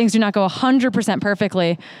things do not go 100%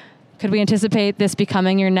 perfectly, could we anticipate this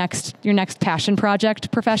becoming your next passion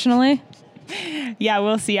project professionally? Yeah,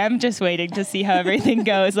 we'll see. I'm just waiting to see how everything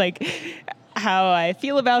goes. Like how I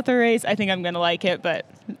feel about the race. I think I'm going to like it, but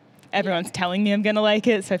everyone's telling me I'm going to like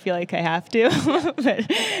it, so I feel like I have to.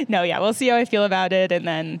 But no, yeah, we'll see how I feel about it and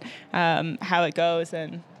then how it goes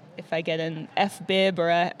and if I get an F-bib or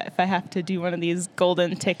if I have to do one of these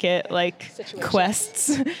golden ticket like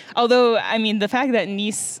quests. Although, I mean, the fact that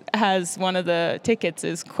Nice has one of the tickets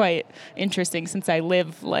is quite interesting since I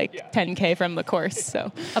live like 10K from the course.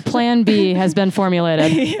 So a plan B has been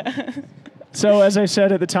formulated. Yeah. So as I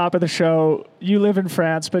said at the top of the show, you live in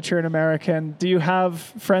France, but you're an American. Do you have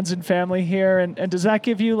friends and family here? And does that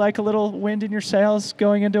give you like a little wind in your sails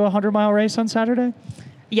going into a 100-mile race on Saturday?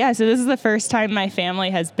 Yeah, so this is the first time my family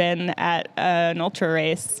has been at an ultra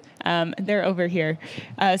race. They're over here.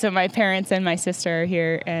 So my parents and my sister are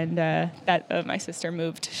here, and my sister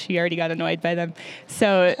moved. She already got annoyed by them.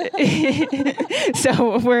 So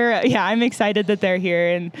I'm excited that they're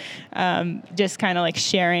here and just kind of like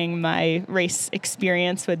sharing my race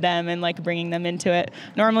experience with them and like bringing them into it.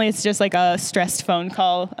 Normally it's just like a stressed phone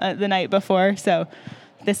call the night before, so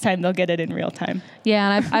this time they'll get it in real time. Yeah,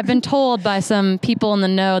 and I've been told by some people in the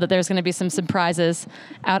know that there's going to be some surprises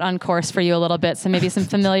out on course for you a little bit. So maybe some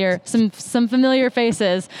familiar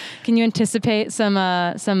faces. Can you anticipate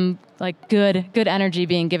some like good energy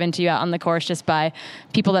being given to you out on the course just by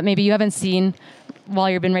people that maybe you haven't seen while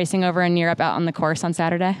you've been racing over in Europe out on the course on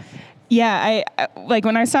Saturday? Yeah, I like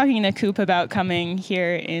when I was talking to Coop about coming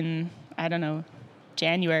here in, I don't know,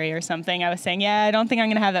 January or something, I was saying, yeah, I don't think I'm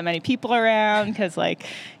going to have that many people around because, like,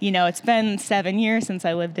 it's been 7 years since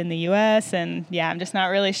I lived in the U.S. and, yeah, I'm just not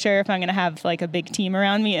really sure if I'm going to have, like, a big team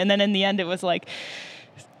around me. And then in the end, it was like,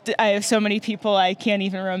 I have so many people I can't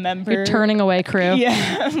even remember. You're turning away crew.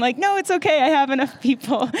 Yeah, I'm like, no, it's okay. I have enough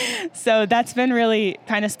people. So that's been really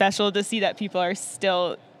kind of special to see that people are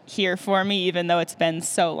still here for me, even though it's been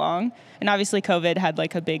so long. And obviously COVID had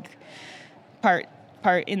like a big part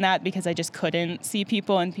in that because I just couldn't see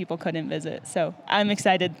people and people couldn't visit. So I'm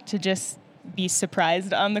excited to just be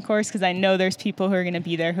surprised on the course because I know there's people who are going to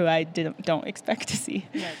be there who I don't expect to see.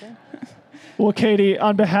 Well, Katie,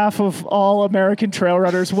 on behalf of all American trail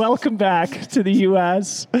runners, welcome back to the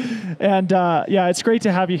U.S. And yeah, it's great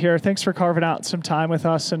to have you here. Thanks for carving out some time with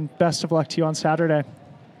us, and best of luck to you on Saturday.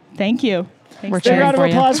 Thank you. We're Big cheering round of for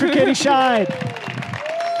you. applause for Katie Scheid.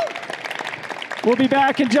 We'll be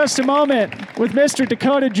back in just a moment with Mr.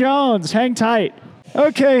 Dakota Jones. Hang tight.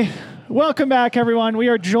 Okay, welcome back, everyone. We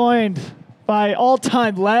are joined by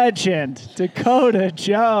all-time legend, Dakota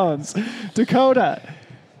Jones. Dakota,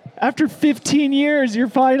 after 15 years, you're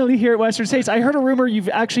finally here at Western States. I heard a rumor you've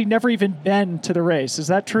actually never even been to the race. Is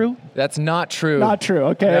that true? That's not true. Not true.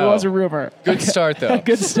 Okay, No. It was a rumor. Good start, though.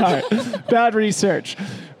 Good start. Bad research.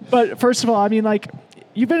 But first of all, I mean, like,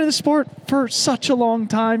 you've been in the sport for such a long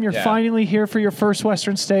time. You're Yeah. finally here for your first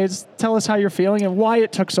Western States. Tell us how you're feeling and why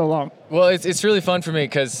it took so long. Well, it's really fun for me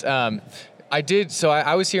because I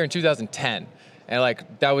was here in 2010, and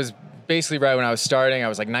like that was basically right when I was starting. I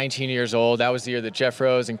was like 19 years old. That was the year that Jeff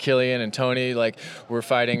Rose and Killian and Tony were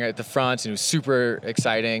fighting at the front, and it was super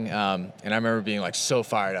exciting. And I remember being like so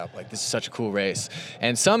fired up, like this is such a cool race.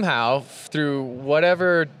 And somehow, through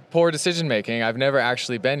whatever poor decision making, I've never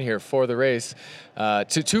actually been here for the race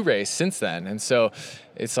to race since then. And so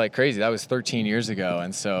it's like crazy. That was 13 years ago,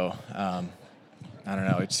 and so. I don't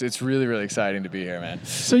know. It's really, really exciting to be here, man.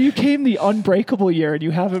 So you came the unbreakable year, and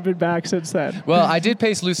you haven't been back since then. Well, I did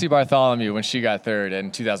pace Lucy Bartholomew when she got third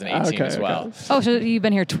in 2018 as well. Okay. Oh, so you've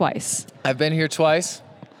been here twice. I've been here twice.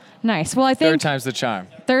 Nice. Well, I think Third time's the charm.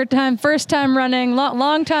 third time, first time running,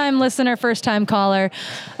 long time listener, first time caller.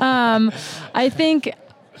 I think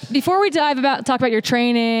before we talk about your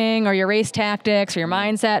training or your race tactics or your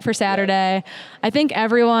mindset for Saturday, I think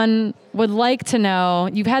everyone would like to know,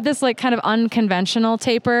 you've had this like kind of unconventional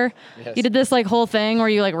taper. Yes. You did this like whole thing where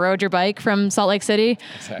you like rode your bike from Salt Lake City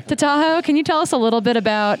Exactly. to Tahoe. Can you tell us a little bit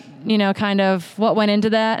about, kind of what went into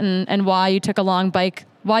that and why you took the long bike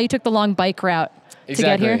route?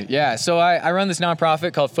 Exactly. To get here? Yeah. So I run this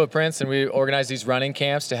nonprofit called Footprints, and we organize these running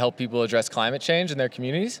camps to help people address climate change in their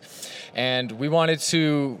communities. And we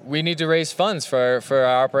need to raise funds for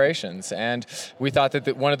our operations. And we thought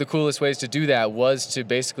that one of the coolest ways to do that was to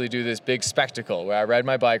basically do this big spectacle where I ride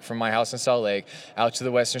my bike from my house in Salt Lake out to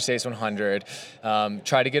the Western States 100,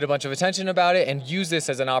 try to get a bunch of attention about it, and use this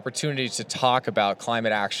as an opportunity to talk about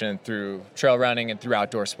climate action through trail running and through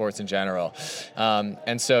outdoor sports in general.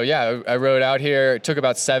 And so, yeah, I rode out here. It took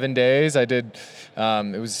about 7 days. I did,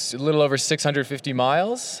 it was a little over 650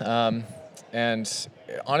 miles. And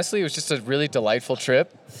honestly, it was just a really delightful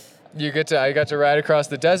trip. I got to ride across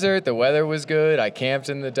the desert. The weather was good. I camped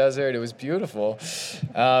in the desert. It was beautiful.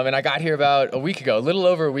 And I got here about a little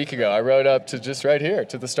over a week ago. I rode up to just right here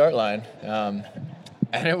to the start line.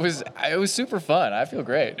 And it was super fun. I feel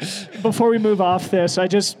great. Before we move off this, I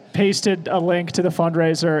just pasted a link to the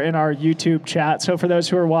fundraiser in our YouTube chat. So for those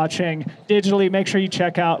who are watching digitally, make sure you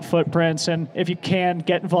check out Footprints. And if you can,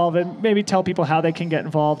 get involved and maybe tell people how they can get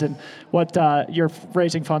involved and what you're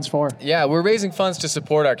raising funds for. Yeah, we're raising funds to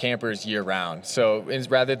support our campers year round. So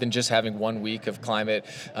rather than just having 1 week of climate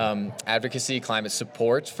advocacy, climate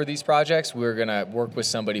support for these projects, we're going to work with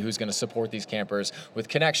somebody who's going to support these campers with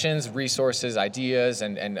connections, resources, ideas,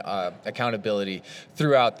 and accountability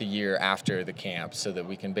throughout the year after the camp so that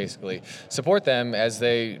we can basically support them as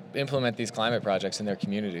they implement these climate projects in their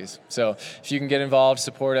communities. So if you can get involved,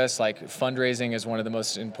 support us. Like, fundraising is one of the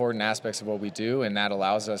most important aspects of what we do, and that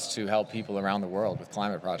allows us to help people around the world with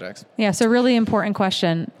climate projects. Yeah, so really important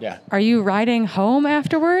question. Yeah. Are you riding home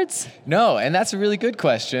afterwards? No, and that's a really good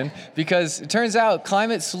question because it turns out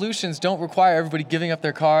climate solutions don't require everybody giving up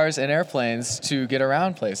their cars and airplanes to get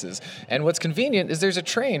around places. And what's convenient is there's a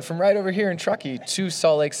train from right over here in Truckee to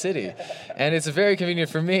Salt Lake City. And it's very convenient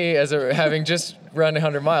for me having just run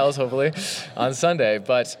 100 miles, hopefully, on Sunday.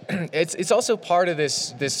 But it's also part of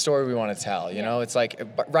this story we want to tell. You know, it's like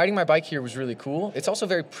riding my bike here was really cool. It's also a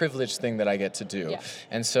very privileged thing that I get to do. Yeah.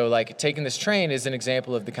 And so like taking this train is an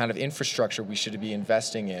example of the kind of infrastructure we should be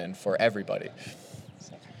investing in for everybody.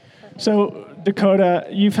 So Dakota,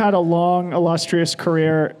 you've had a long, illustrious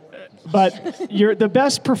career, but the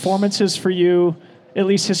best performances for you at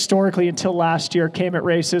least historically until last year, came at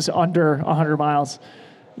races under 100 miles.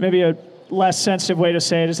 Maybe a less sensitive way to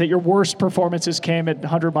say it is that your worst performances came at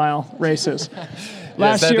 100-mile races.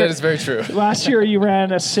 Yes, that is very true. Last year, you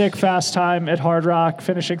ran a sick fast time at Hard Rock,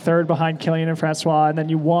 finishing third behind Killian and Francois, and then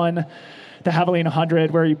you won the Javelina 100,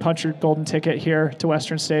 where you punched your golden ticket here to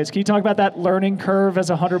Western States. Can you talk about that learning curve as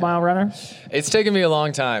a 100-mile runner? It's taken me a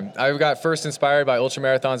long time. I got first inspired by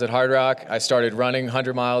ultramarathons at Hard Rock. I started running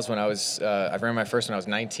 100 miles when I ran my first when I was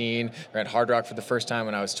 19. Ran Hard Rock for the first time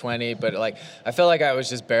when I was 20. But I felt like I was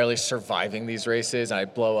just barely surviving these races, and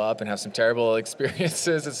I'd blow up and have some terrible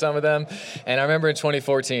experiences at some of them. And I remember in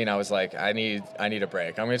 2014, I was like, I need a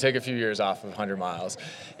break. I'm going to take a few years off of 100 miles.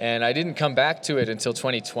 And I didn't come back to it until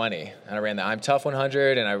 2020. And I ran the I'm Tough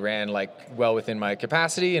 100, and I ran well within my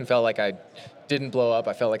capacity and felt like I didn't blow up.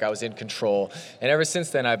 I felt like I was in control. And ever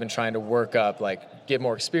since then, I've been trying to work up, get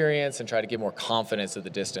more experience and try to get more confidence of the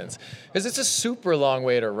distance. Because it's a super long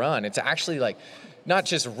way to run. It's actually not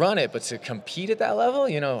just run it, but to compete at that level,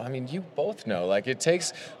 you both know, it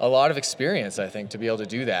takes a lot of experience, I think, to be able to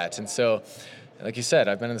do that. And so, like you said,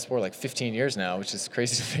 I've been in the sport 15 years now, which is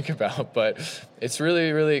crazy to think about, but it's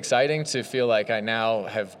really, really exciting to feel like I now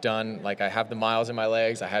have done, I have the miles in my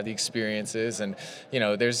legs, I have the experiences, and,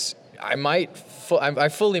 I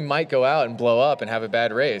fully might go out and blow up and have a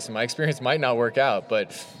bad race. My experience might not work out,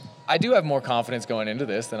 but I do have more confidence going into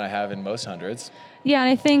this than I have in most hundreds. Yeah,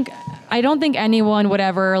 and I don't think anyone would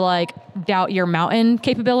ever doubt your mountain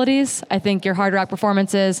capabilities. I think your Hard Rock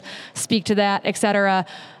performances speak to that, et cetera.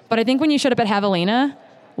 But I think when you showed up at Javelina,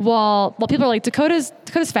 while people are like, Dakota's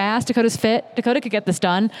fast, Dakota's fit, Dakota could get this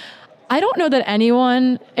done, I don't know that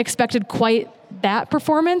anyone expected quite that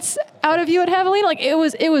performance out of you at Javelina.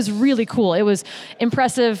 It was really cool. It was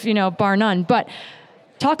impressive, bar none. But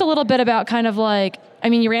talk a little bit about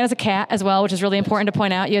you ran as a cat as well, which is really important to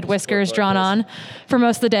point out. You had whiskers drawn on for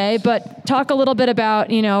most of the day. But talk a little bit about,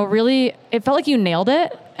 really, it felt like you nailed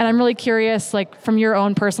it. And I'm really curious, from your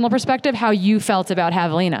own personal perspective, how you felt about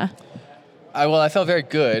Javelina. I felt very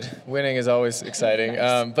good. Winning is always exciting.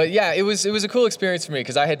 But yeah, it was a cool experience for me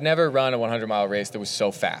because I had never run a 100-mile race that was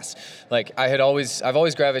so fast. I've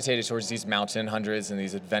always gravitated towards these mountain hundreds and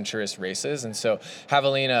these adventurous races. And so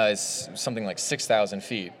Javelina is something like 6,000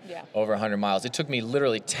 feet over 100 miles. It took me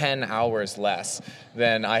literally 10 hours less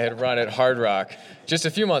than I had run at Hard Rock just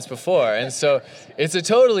a few months before. And so it's a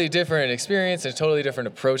totally different experience, a totally different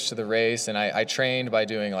approach to the race. And I trained by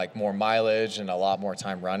doing more mileage and a lot more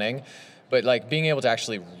time running. But being able to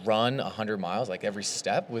actually run 100 miles, every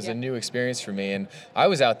step was a new experience for me. And I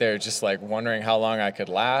was out there just wondering how long I could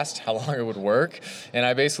last, how long it would work. And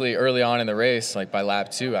I basically, early on in the race, by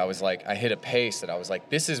lap 2, I was I hit a pace that I was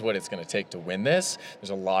this is what it's going to take to win this.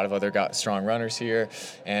 There's a lot of other strong runners here,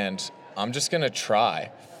 and I'm just going to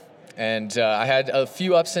try. And I had a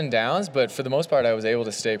few ups and downs, but for the most part, I was able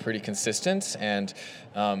to stay pretty consistent. And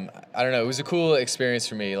I don't know, it was a cool experience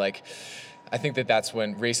for me. I think that's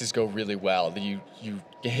when races go really well. You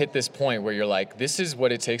hit this point where you're this is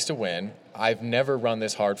what it takes to win. I've never run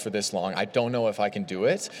this hard for this long. I don't know if I can do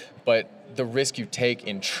it, but the risk you take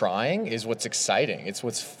in trying is what's exciting. It's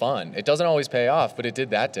what's fun. It doesn't always pay off, but it did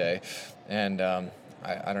that day. And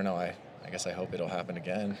I don't know, I guess I hope it'll happen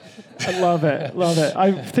again. I love it.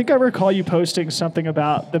 I think I recall you posting something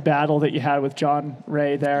about the battle that you had with John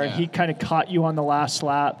Ray there. Yeah. He kind of caught you on the last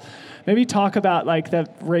lap. Maybe talk about the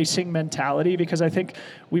racing mentality, because I think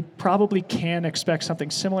we probably can expect something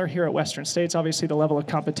similar here at Western States. Obviously, the level of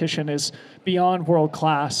competition is beyond world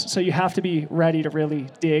class, so you have to be ready to really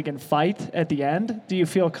dig and fight at the end. Do you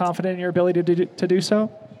feel confident in your ability to do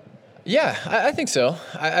so? Yeah, I think so.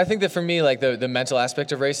 I think that for me, the mental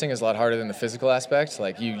aspect of racing is a lot harder than the physical aspect.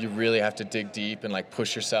 You really have to dig deep and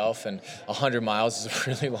push yourself, and 100 miles is a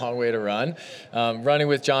really long way to run. Running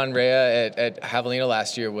with John Rea at Javelina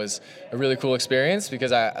last year was a really cool experience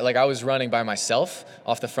because I was running by myself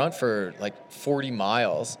off the front for 40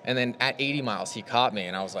 miles, and then at 80 miles he caught me,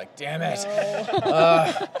 and I was like, damn it,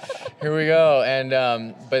 here we go.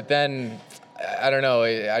 And but then, I don't know,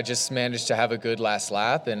 I just managed to have a good last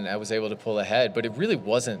lap, and I was able to pull ahead, but it really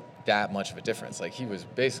wasn't that much of a difference. He was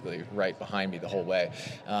basically right behind me the whole way.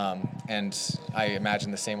 And I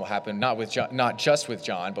imagine the same will happen, not just with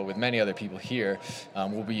John, but with many other people here.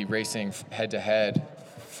 We'll be racing head-to-head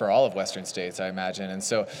for all of Western States, I imagine. And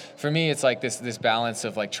so for me, it's this balance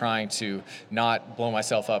of trying to not blow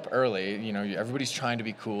myself up early. Everybody's trying to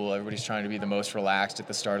be cool. Everybody's trying to be the most relaxed at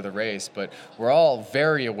the start of the race, but we're all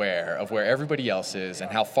very aware of where everybody else is and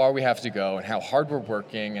how far we have to go and how hard we're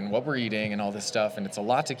working and what we're eating and all this stuff. And it's a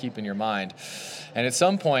lot to keep in your mind. And at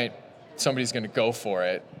some point, somebody's going to go for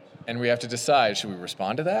it. and we have to decide, should we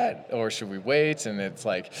respond to that or should we wait? And it's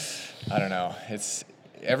like, I don't know.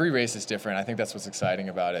 Every race is different. I think that's what's exciting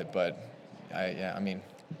about it. But I've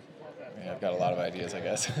got a lot of ideas, I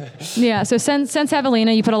guess. Yeah. So since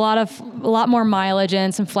Javelina, you put a lot more mileage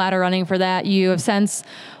in, some flatter running for that. You have since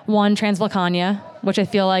won Transvolcania, which I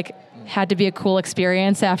feel like had to be a cool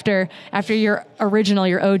experience after your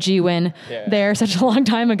OG win there such a long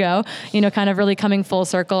time ago, kind of really coming full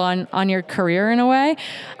circle on your career in a way.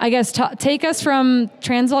 I guess take us from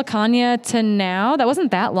Transvolcania to now. That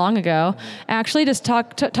wasn't that long ago. Actually, just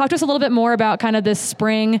talk to us a little bit more about kind of this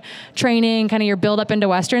spring training, kind of your build up into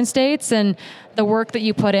Western States and the work that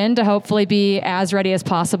you put in to hopefully be as ready as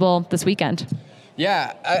possible this weekend.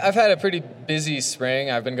 Yeah, I've had a pretty busy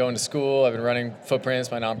spring. I've been going to school. I've been running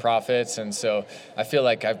Footprints, my nonprofits. And so I feel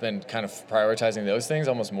like I've been kind of prioritizing those things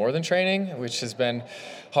almost more than training, which has been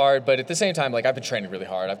hard. But at the same time, like I've been training really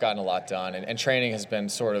hard. I've gotten a lot done. And training has been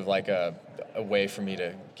sort of like a way for me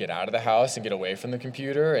to get out of the house and get away from the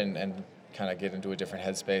computer and kind of get into a different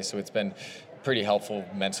headspace. So it's been pretty helpful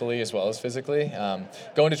mentally as well as physically.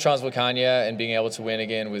 Going to Transvolcania and being able to win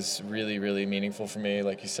again was really, really meaningful for me.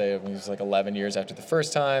 Like you say, it was like 11 years after the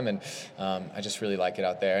first time, and I just really like it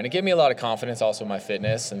out there. And it gave me a lot of confidence, also my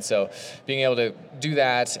fitness. And so being able to do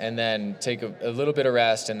that and then take a little bit of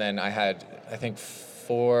rest, and then I had, I think,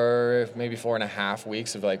 4.5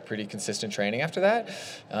 weeks of like pretty consistent training after that.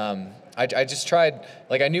 I just tried,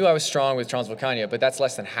 like I knew I was strong with Transvolcania, but that's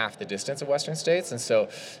less than half the distance of Western States. And so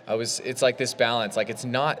it's like this balance, like it's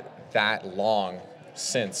not that long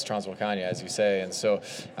since Transvolcania, as you say. And so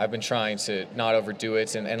I've been trying to not overdo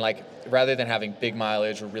it. And like, rather than having big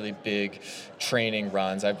mileage or really big training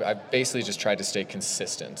runs, I've basically just tried to stay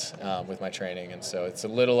consistent with my training. And so it's a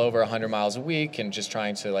little over 100 miles a week and just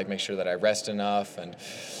trying to like make sure that I rest enough. And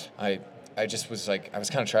I just was like, I was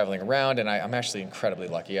kind of traveling around, and I'm actually incredibly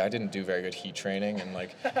lucky. I didn't do very good heat training, and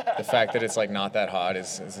like the fact that it's like not that hot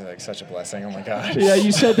is like such a blessing. Oh my God. Yeah,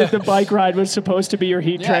 you said that the bike ride was supposed to be your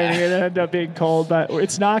heat training, and it ended up being cold, but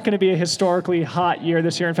it's not going to be a historically hot year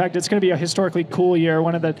this year. In fact, it's going to be a historically cool year,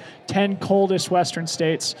 one of the 10 coldest Western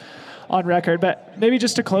states on record. But maybe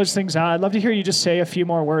just to close things out, I'd love to hear you just say a few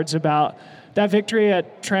more words about that victory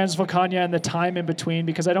at Transvolcania and the time in between,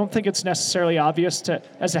 because I don't think it's necessarily obvious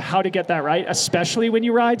as to how to get that right, especially when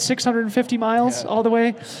you ride 650 miles all the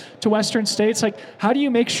way to Western States. Like, how do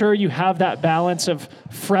you make sure you have that balance of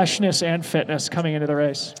freshness and fitness coming into the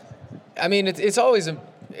race? I mean, it's always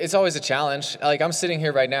a challenge. Like I'm sitting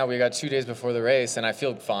here right now, we got 2 days before the race and I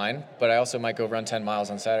feel fine, but I also might go run 10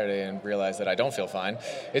 miles on Saturday and realize that I don't feel fine.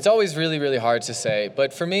 It's always really, really hard to say.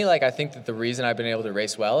 But for me, like I think that the reason I've been able to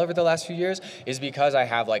race well over the last few years is because I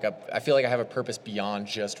feel like I have a purpose beyond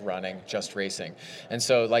just running, just racing. And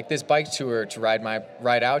so like this bike tour to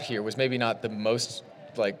ride out here was maybe not the most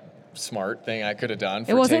like smart thing I could have done.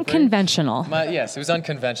 It wasn't tapering. Conventional. Yes, it was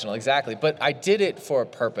unconventional, exactly. But I did it for a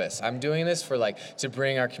purpose. I'm doing this for to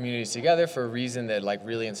bring our communities together for a reason that like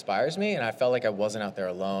really inspires me. And I felt like I wasn't out there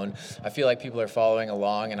alone. I feel like people are following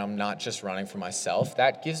along and I'm not just running for myself.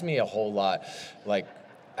 That gives me a whole lot,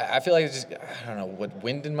 I feel like I don't know what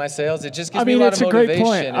wind in my sails. It just gives me a lot of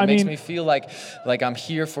motivation. It makes me feel like I'm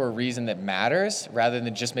here for a reason that matters rather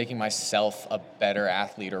than just making myself a better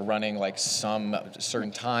athlete or running like some certain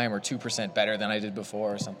time or 2% better than I did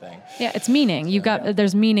before or something. Yeah, it's meaning.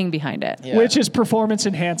 There's meaning behind it. Yeah. Which is performance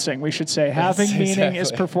enhancing, we should say. Having meaning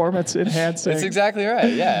is performance enhancing. That's exactly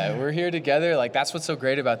right. Yeah, we're here together. Like that's what's so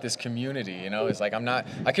great about this community, It's like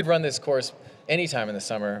I could run this course anytime in the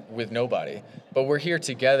summer with nobody, but we're here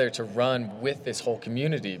together to run with this whole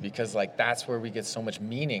community because like that's where we get so much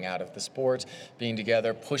meaning out of the sport, being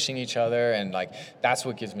together, pushing each other, and like that's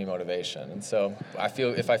what gives me motivation. And so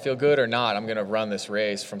if I feel good or not, I'm gonna run this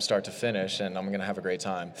race from start to finish and I'm gonna have a great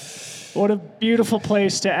time. What a beautiful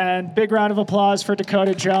place to end. Big round of applause for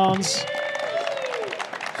Dakota Jones.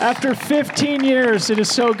 After 15 years, it is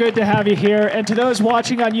so good to have you here. And to those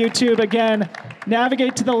watching on YouTube, again,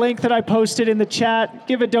 navigate to the link that I posted in the chat,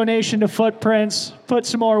 give a donation to Footprints, put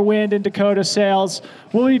some more wind in Dakota sails.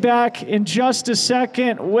 We'll be back in just a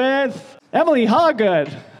second with Emily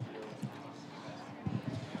Hawgood.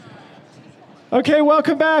 Okay,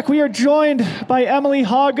 welcome back. We are joined by Emily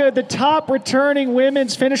Hawgood, the top returning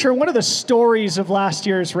women's finisher, one of the stories of last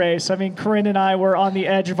year's race. I mean, Corinne and I were on the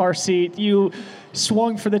edge of our seat. You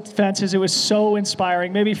swung for the fences. It was so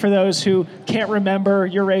inspiring. Maybe for those who can't remember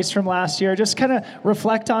your race from last year, just kind of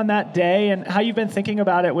reflect on that day and how you've been thinking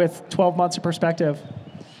about it with 12 months of perspective.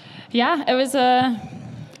 Yeah, it was a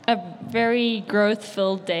very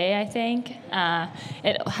growth-filled day, I think.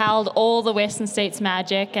 It held all the Western States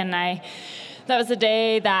magic, and that was the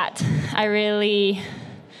day that I really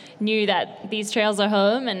knew that these trails are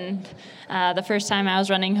home, and the first time I was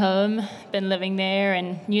running home, been living there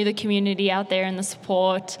and knew the community out there and the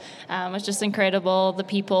support was just incredible. The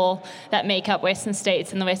people that make up Western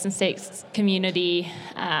States and the Western States community,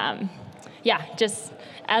 just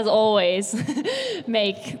as always,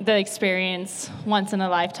 make the experience once in a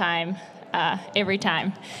lifetime, every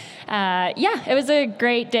time. It was a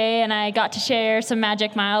great day, and I got to share some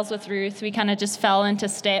magic miles with Ruth. We kind of just fell into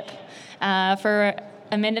step for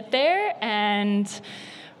a minute there, and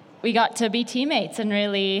we got to be teammates and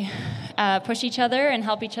really push each other and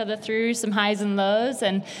help each other through some highs and lows,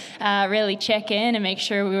 and really check in and make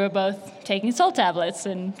sure we were both taking salt tablets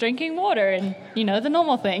and drinking water and, the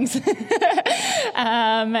normal things.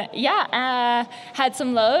 Had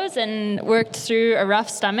some lows and worked through a rough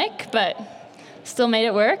stomach, but still made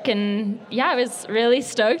it work. And I was really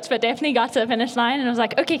stoked, but definitely got to the finish line and I was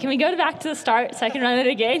like, okay, can we go back to the start so I can run it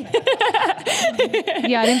again?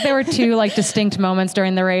 I think there were two distinct moments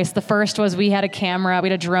during the race. The first was we had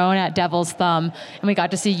a drone at Devil's Thumb, and we got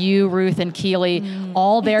to see you, Ruth, and Keely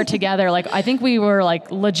all there together. I think we were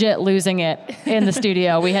legit losing it in the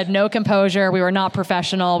studio. We had no composure. We were not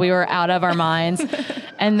professional. We were out of our minds.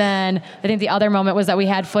 And then I think the other moment was that we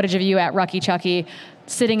had footage of you at Rucky Chucky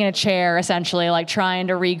sitting in a chair, essentially, trying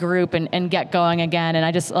to regroup and get going again. And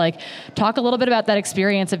I just talk a little bit about that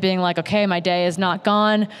experience of being okay, my day is not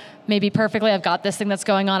gone maybe perfectly. I've got this thing that's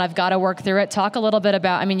going on. I've got to work through it. Talk a little bit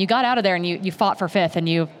about, you got out of there and you fought for fifth, and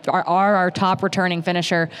you are our top returning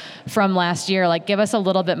finisher from last year. Give us a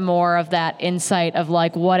little bit more of that insight of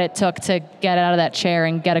what it took to get out of that chair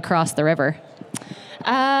and get across the river.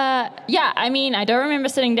 I don't remember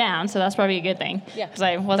sitting down, so that's probably a good thing. Yeah, because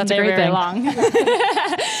I wasn't there very long.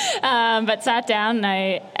 But sat down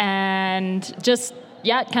and just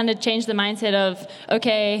kind of changed the mindset of,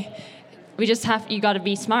 okay, you got to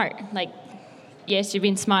be smart. Yes, you've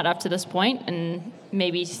been smart up to this point, and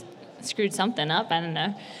maybe screwed something up, I don't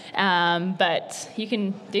know. But you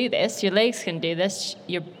can do this, your legs can do this,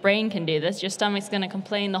 your brain can do this, your stomach's going to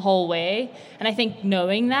complain the whole way. And I think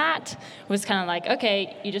knowing that was kind of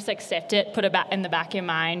okay, you just accept it, put it back in the back of your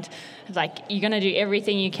mind. You're going to do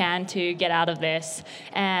everything you can to get out of this.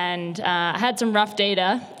 And I had some rough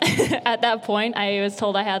data at that point. I was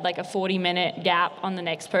told I had a 40-minute gap on the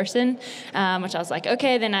next person, which I was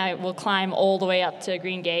okay, then I will climb all the way up to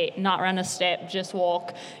Green Gate, not run a step, just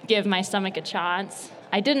walk, give my stomach a chance.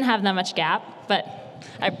 I didn't have that much gap, but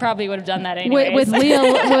I probably would have done that anyway. With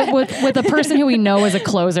Leo, with a person who we know is a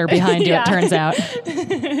closer behind you, it turns out.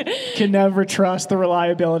 Can never trust the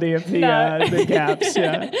reliability of the gaps.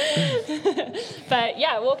 Yeah. But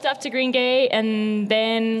I walked up to Green Gate, and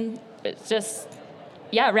then it's just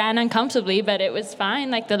ran uncomfortably, but it was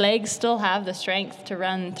fine. The legs still have the strength to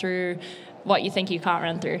run through what you think you can't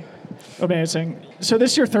run through. Amazing. So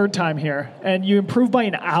this is your third time here, and you improved by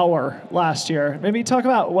an hour last year. Maybe talk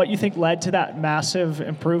about what you think led to that massive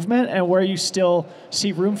improvement and where you still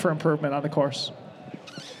see room for improvement on the course.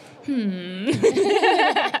 We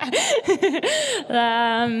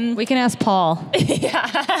can ask Paul.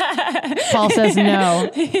 Paul says no.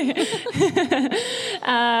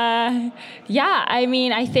 I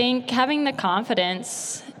think having the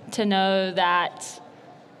confidence to know that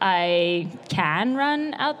I can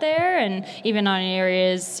run out there, and even on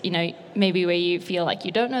areas, maybe where you feel like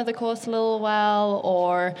you don't know the course a little well,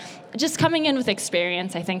 or just coming in with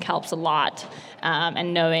experience, I think helps a lot,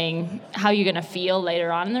 and knowing how you're going to feel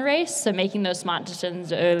later on in the race. So making those smart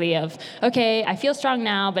decisions early of, okay, I feel strong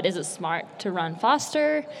now, but is it smart to run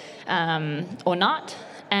faster or not?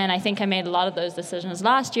 And I think I made a lot of those decisions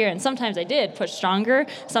last year, and sometimes I did push stronger,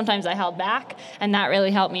 sometimes I held back, and that really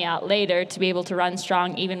helped me out later to be able to run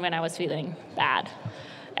strong even when I was feeling bad.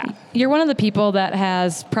 Yeah. You're one of the people that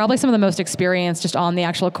has probably some of the most experience just on the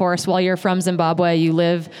actual course. While you're from Zimbabwe, you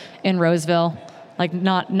live in Roseville,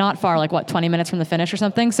 not far, 20 minutes from the finish or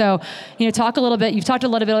something. So, talk a little bit, you've talked a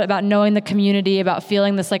little bit about knowing the community, about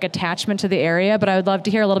feeling this attachment to the area, but I would love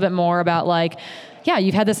to hear a little bit more about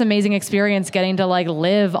you've had this amazing experience getting to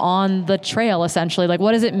live on the trail, essentially.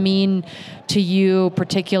 What does it mean to you,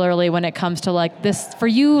 particularly when it comes to this, for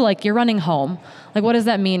you, you're running home? What does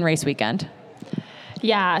that mean race weekend?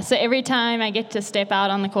 Yeah, so every time I get to step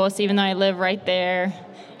out on the course, even though I live right there,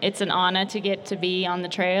 it's an honor to get to be on the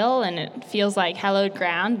trail, and it feels like hallowed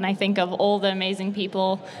ground. And I think of all the amazing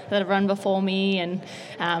people that have run before me, and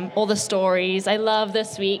all the stories. I love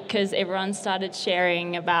this week because everyone started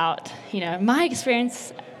sharing about, my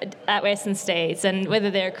experience at Western States, and whether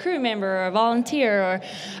they're a crew member or a volunteer or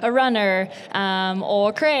a runner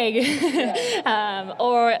or Craig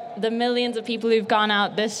or the millions of people who've gone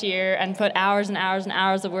out this year and put hours and hours and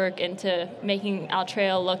hours of work into making our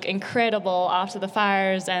trail look incredible after the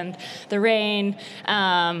fires and the rain.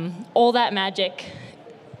 All that magic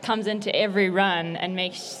comes into every run and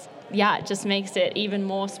it just makes it even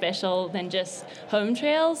more special than just home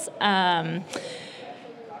trails.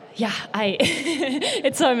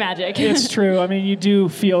 It's so magic. It's true. I mean, you do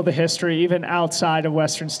feel the history even outside of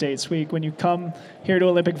Western States Week. When you come here to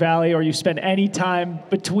Olympic Valley or you spend any time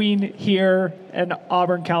between here and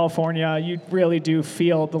Auburn, California, you really do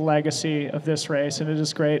feel the legacy of this race. And it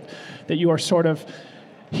is great that you are sort of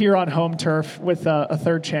here on home turf with a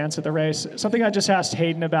third chance at the race. Something I just asked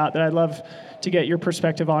Hayden about that I'd love to get your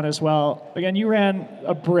perspective on as well. Again, you ran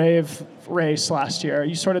a brave race last year.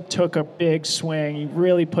 You sort of took a big swing. You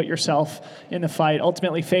really put yourself in the fight,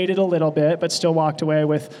 ultimately faded a little bit, but still walked away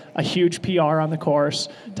with a huge PR on the course.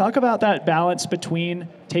 Talk about that balance between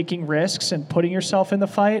taking risks and putting yourself in the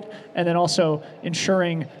fight, and then also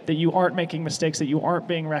ensuring that you aren't making mistakes, that you aren't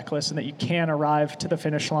being reckless, and that you can arrive to the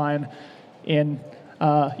finish line in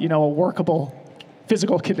a workable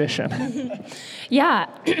physical condition. Yeah,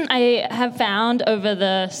 I have found over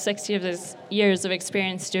the 6 years of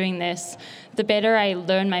experience doing this, the better I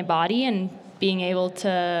learn my body and being able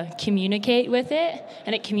to communicate with it,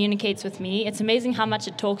 and it communicates with me. It's amazing how much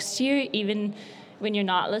it talks to you, even when you're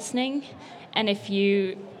not listening. And if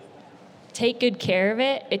you take good care of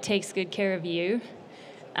it, it takes good care of you.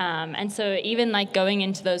 And so even like going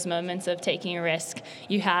into those moments of taking a risk,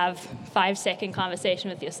 you have 5-second conversation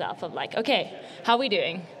with yourself of like, okay, how are we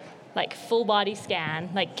doing? Like full body scan,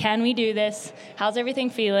 like, can we do this? How's everything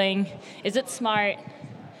feeling? Is it smart?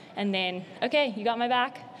 And then, okay, you got my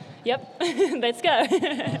back? Yep, let's go.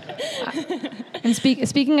 And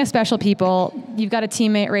speaking of special people, you've got a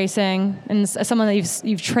teammate racing, and someone that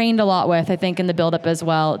you've trained a lot with, I think, in the build-up as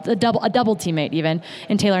well. A double teammate even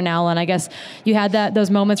in Taylor Nowlin. I guess you had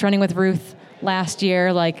those moments running with Ruth last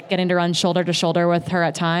year, like getting to run shoulder to shoulder with her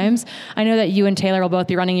at times. I know that you and Taylor will both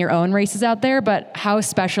be running your own races out there, but how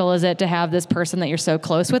special is it to have this person that you're so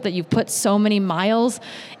close with, that you've put so many miles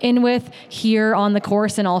in with here on the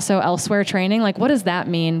course and also elsewhere training? Like, what does that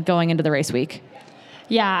mean going into the race week?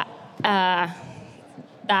 Yeah,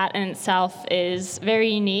 that in itself is very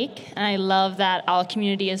unique, and I love that our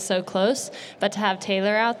community is so close. But to have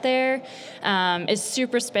Taylor out there is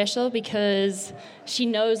super special because she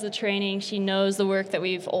knows the training, she knows the work that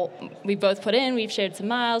we've both put in. We've shared some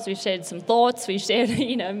miles, we've shared some thoughts, we've shared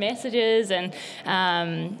messages and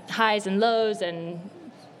highs and lows, and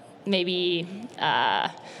maybe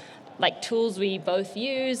like tools we both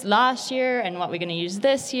used last year and what we're going to use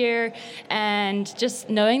this year. And just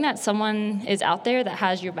knowing that someone is out there that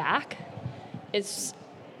has your back is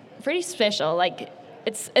pretty special. Like,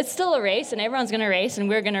 it's still a race, and everyone's going to race, and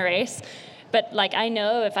we're going to race. But like, I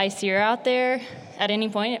know if I see her out there at any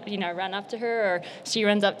point, run up to her or she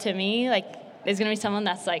runs up to me, like, there's going to be someone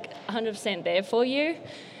that's like 100% there for you.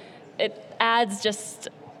 It adds just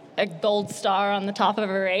a gold star on the top of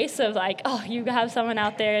a race of like, oh, you have someone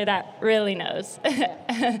out there that really knows.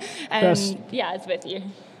 And it's with you.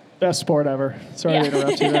 Best sport ever. Sorry to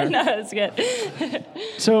interrupt you there. No, it's good.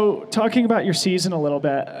 So talking about your season a little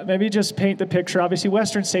bit, maybe just paint the picture. Obviously,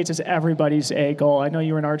 Western States is everybody's A goal. I know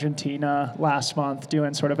you were in Argentina last month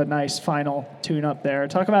doing sort of a nice final tune-up there.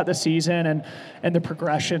 Talk about the season and the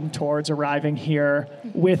progression towards arriving here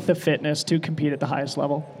with the fitness to compete at the highest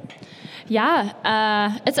level.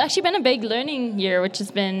 Yeah, it's actually been a big learning year, which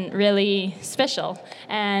has been really special.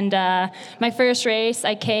 And my first race,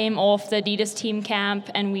 I came off the Adidas team camp,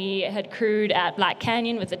 and we had crewed at Black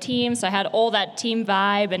Canyon with the team. So I had all that team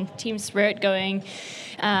vibe and team spirit going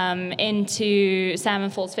into Salmon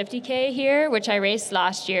Falls 50K here, which I raced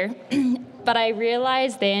last year. But I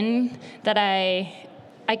realized then that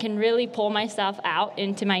I can really pull myself out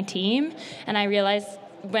into my team, and I realized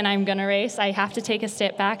when I'm going to race, I have to take a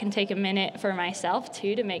step back and take a minute for myself,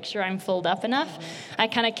 too, to make sure I'm filled up enough. I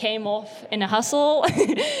kind of came off in a hustle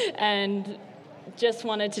and just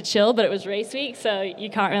wanted to chill, but it was race week, so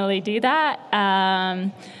you can't really do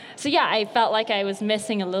that. So yeah, I felt like I was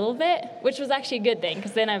missing a little bit, which was actually a good thing,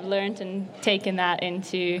 because then I've learned and taken that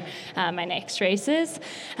into my next races.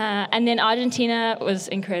 And then Argentina was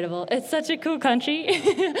incredible. It's such a cool country.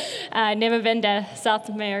 I'd never been to South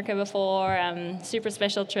America before. Super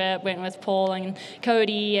special trip. Went with Paul and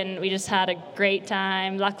Cody, and we just had a great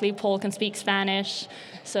time. Luckily, Paul can speak Spanish,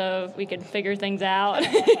 so we could figure things out.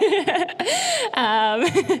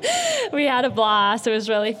 We had a blast. It was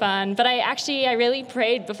really fun. But I really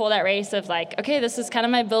prayed before that race of like, okay, this is kind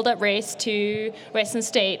of my build-up race to Western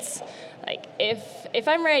States. Like, if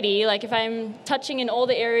I'm ready, like if I'm touching in all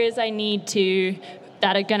the areas I need to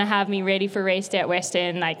that are going to have me ready for race day at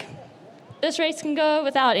Western, like this race can go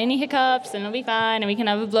without any hiccups and it'll be fine and we can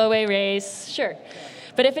have a blow-away race, sure.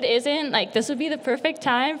 But if it isn't, like this would be the perfect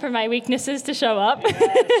time for my weaknesses to show up.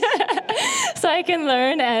 Yes. So I can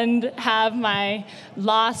learn and have my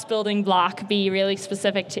last building block be really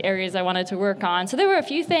specific to areas I wanted to work on. So there were a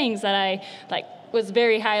few things that I was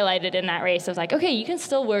very highlighted in that race. I was like, okay, you can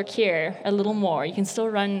still work here a little more. You can still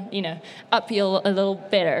run, uphill a little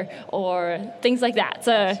better or things like that.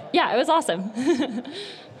 So yeah, it was awesome.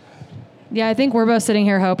 Yeah, I think we're both sitting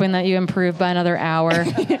here hoping that you improve by another hour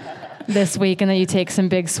this week and that you take some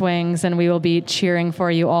big swings, and we will be cheering for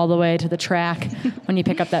you all the way to the track when you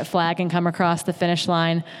pick up that flag and come across the finish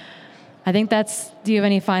line. I think do you have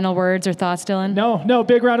any final words or thoughts, Dylan? No.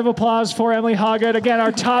 Big round of applause for Emily Hoggett. Again,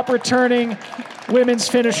 our top returning women's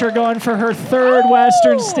finisher, going for her third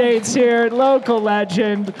Western States here. Local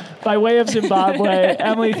legend by way of Zimbabwe.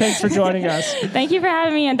 Emily, thanks for joining us. Thank you for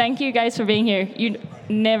having me, and thank you guys for being here. You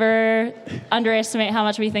never underestimate how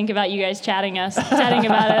much we think about you guys chatting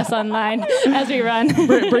about us online as we run.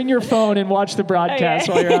 Bring your phone and watch the broadcast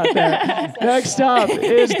while you're out there. Next up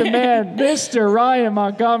is the man, Mr. Ryan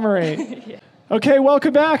Montgomery. Okay,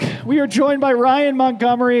 welcome back. We are joined by Ryan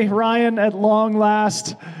Montgomery. Ryan, at long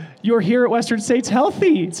last, you're here at Western States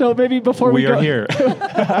healthy. So maybe before we are here.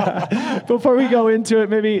 Before we go into it,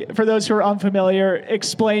 maybe for those who are unfamiliar,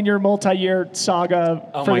 explain your multi-year saga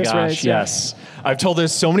for this race. Oh my gosh, yes. I've told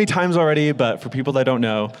this so many times already, but for people that don't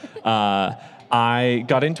know, I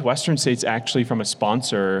got into Western States actually from a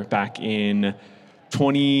sponsor back in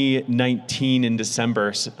 2019 in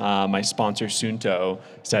December. My sponsor, Sunto,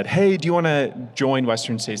 said, hey, do you want to join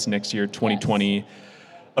Western States next year, 2020? Yes.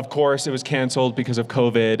 Of course, it was canceled because of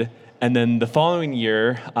COVID. And then the following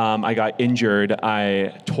year, I got injured.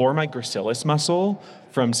 I tore my gracilis muscle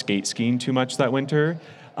from skate skiing too much that winter.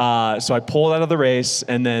 So I pulled out of the race.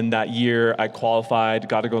 And then that year, I qualified,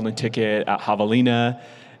 got a golden ticket at Javelina.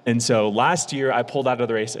 And so last year, I pulled out of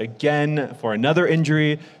the race again for another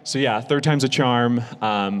injury. So yeah, third time's a charm.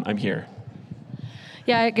 I'm here.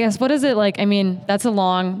 Yeah, I guess, what is it like? I mean,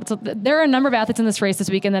 there are a number of athletes in this race this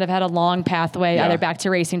weekend that have had a long pathway, either back to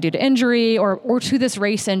racing due to injury or to this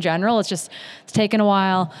race in general. It's taken a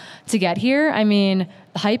while to get here. I mean,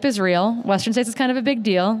 the hype is real. Western States is kind of a big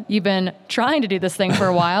deal. You've been trying to do this thing for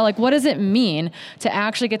a while. Like, what does it mean to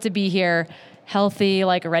actually get to be here healthy,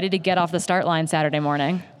 like ready to get off the start line Saturday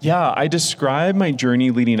morning? Yeah, I describe my journey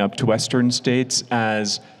leading up to Western States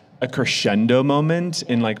as a crescendo moment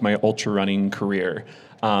in like my ultra running career.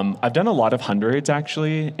 I've done a lot of hundreds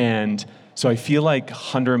actually, and so I feel like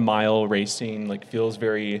 100-mile racing like feels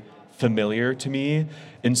very familiar to me.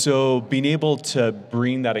 And so being able to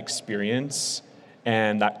bring that experience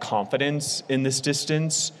and that confidence in this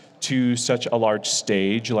distance to such a large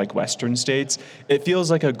stage like Western States, it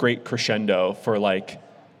feels like a great crescendo for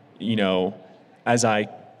as I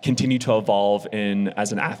continue to evolve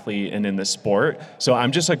as an athlete and in the sport. So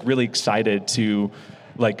I'm just like really excited to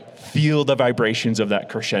feel the vibrations of that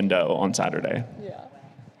crescendo on Saturday. Yeah.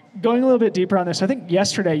 Going a little bit deeper on this, I think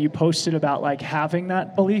yesterday you posted about having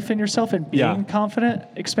that belief in yourself and being confident.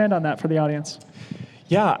 Expand on that for the audience.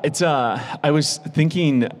 Yeah, it's I was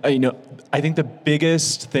thinking, I think the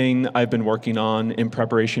biggest thing I've been working on in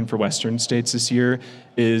preparation for Western States this year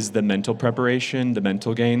is the mental preparation, the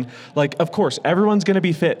mental gain. Of course, everyone's going to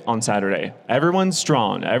be fit on Saturday. Everyone's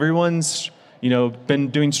strong. Everyone's, been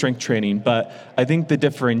doing strength training. But I think the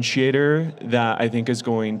differentiator that I think is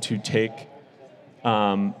going to take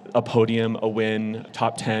a podium, a win,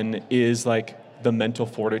 top 10 is the mental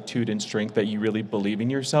fortitude and strength that you really believe in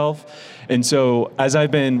yourself. And so as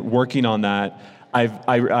I've been working on that, I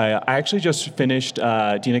actually just finished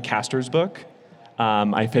Dina Castor's book.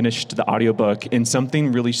 I finished the audiobook, and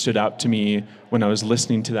something really stood out to me when I was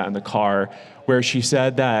listening to that in the car, where she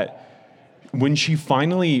said that when she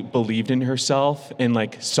finally believed in herself and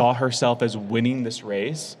saw herself as winning this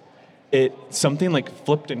race, something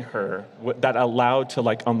flipped in her that allowed to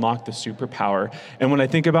unlock the superpower. And when I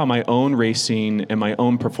think about my own racing and my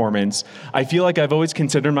own performance, I feel like I've always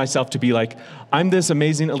considered myself to be I'm this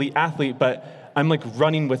amazing elite athlete, but I'm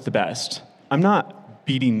running with the best. I'm not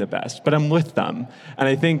beating the best, but I'm with them. And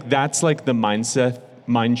I think that's the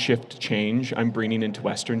mind shift change I'm bringing into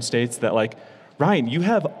Western States, that Ryan, you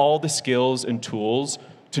have all the skills and tools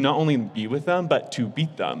to not only be with them, but to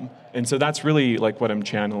beat them. And so that's really like what I'm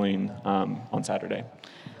channeling on Saturday.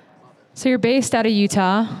 So you're based out of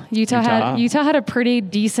Utah. Utah had a pretty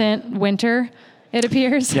decent winter, it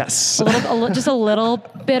appears. Yes. Just a little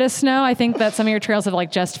bit of snow. I think that some of your trails have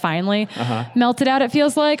like just finally melted out, it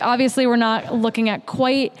feels like. Obviously, we're not looking at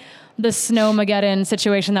quite the snowmageddon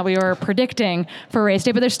situation that we were predicting for race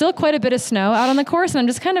day, but there's still quite a bit of snow out on the course. And I'm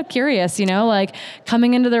just kind of curious, like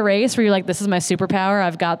coming into the race where you're like, this is my superpower,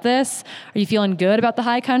 I've got this. Are you feeling good about the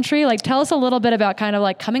high country? Like, tell us a little bit about kind of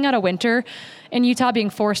like coming out of winter in Utah, being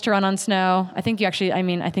forced to run on snow. I think you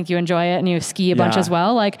enjoy it and you ski a bunch as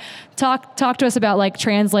well. Like talk to us about like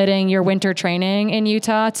translating your winter training in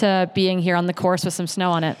Utah to being here on the course with some snow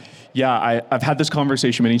on it. Yeah, I've had this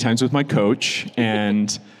conversation many times with my coach,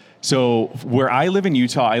 and so where I live in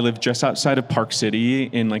Utah, I live just outside of Park City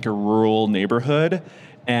in like a rural neighborhood,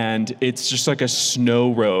 and it's just like a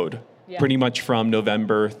snow road, pretty much from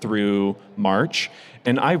November through March.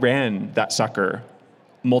 And I ran that sucker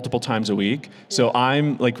multiple times a week. So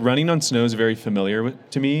I'm like running on snow is very familiar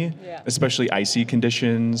to me, especially icy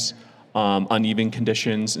conditions, uneven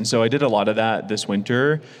conditions. And so I did a lot of that this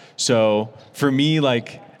winter. So for me,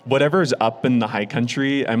 like whatever's up in the high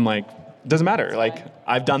country, I'm like, doesn't matter. Like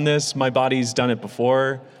I've done this, my body's done it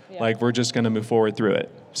before. Like we're just going to move forward through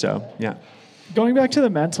it. So, yeah. Going back to the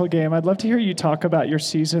mental game, I'd love to hear you talk about your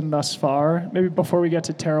season thus far. Maybe before we get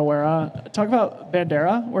to Tarawera, talk about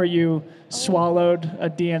Bandera, where you swallowed a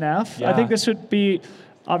DNF. Yeah. I think this would be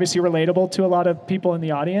obviously relatable to a lot of people in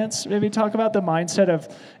the audience. Maybe talk about the mindset of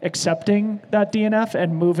accepting that DNF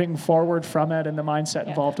and moving forward from it and the mindset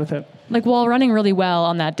involved with it. Like while running really well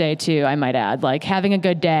on that day too, I might add, like having a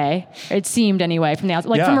good day, it seemed anyway from the outside,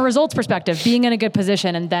 like from a results perspective, being in a good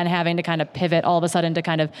position and then having to kind of pivot all of a sudden to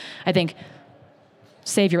kind of, I think,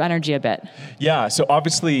 save your energy a bit. Yeah, so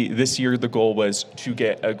obviously this year the goal was to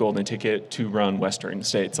get a golden ticket to run Western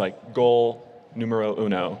States, like goal numero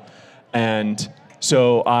uno. And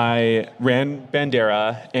so I ran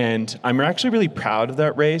Bandera, and I'm actually really proud of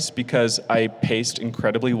that race because I paced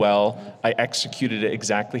incredibly well. I executed it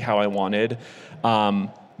exactly how I wanted.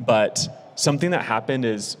 But something that happened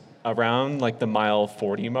is around like the mile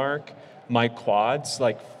 40 mark, my quads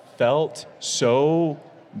like felt so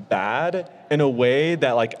bad in a way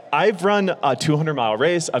that like I've run a 200-mile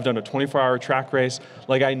race, I've done a 24-hour track race,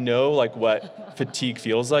 like I know like what fatigue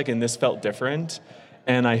feels like, and this felt different.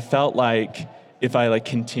 And I felt like if I like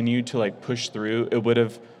continued to like push through, it would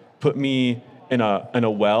have put me in a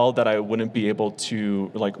well that I wouldn't be able to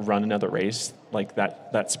like run another race like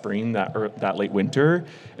that spring, that late winter.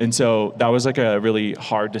 And so that was like a really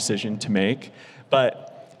hard decision to make.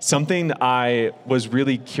 But something I was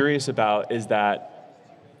really curious about is that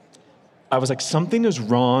I was like, something is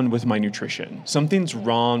wrong with my nutrition. Something's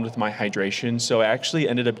wrong with my hydration. So I actually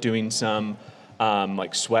ended up doing some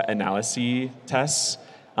like sweat analysis tests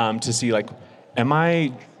to see like, am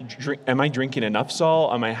I drinking enough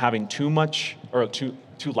salt? Am I having too much or too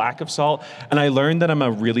lack of salt? And I learned that I'm a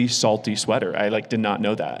really salty sweater. I like did not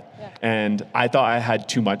know that. Yeah. And I thought I had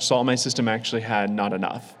too much salt in my system. I actually had not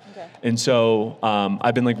enough. Okay. And so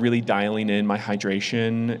I've been like really dialing in my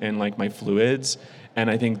hydration and like my fluids. And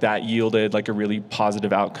I think that yielded like a really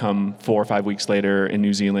positive outcome 4 or 5 weeks later in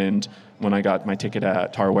New Zealand when I got my ticket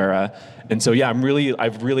at Tarawera. And so, yeah, I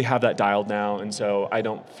really have that dialed now. And so I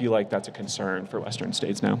don't feel like that's a concern for Western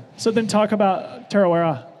States now. So then talk about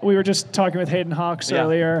Tarawera. We were just talking with Hayden Hawks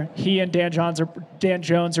earlier. He and Dan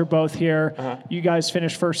Jones are both here. Uh-huh. You guys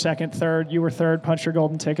finished first, second, third. You were third, punched your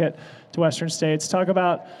golden ticket to Western States. Talk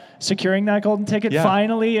about securing that golden ticket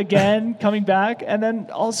finally again, coming back. And then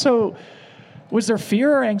also, was there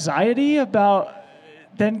fear or anxiety about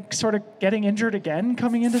then sort of getting injured again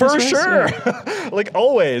coming into this race? For sure. Yeah. Like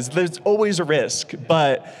always, there's always a risk,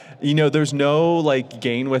 but there's no like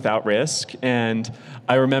gain without risk. And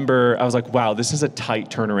I remember I was like, wow, this is a tight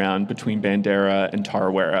turnaround between Bandera and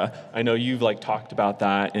Tarawera. I know you've like talked about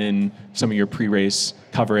that in some of your pre-race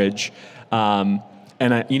coverage. And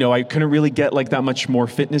I couldn't really get like that much more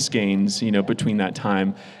fitness gains, between that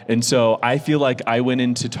time. And so I feel like I went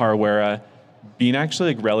into Tarawera being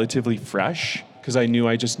actually like relatively fresh, because I knew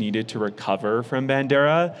I just needed to recover from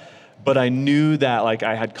Bandera, but I knew that like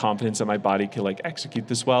I had confidence that my body could like execute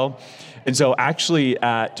this well. And so actually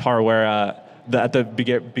at Tarawera, at the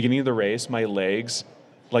beginning of the race, my legs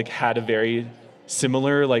like had a very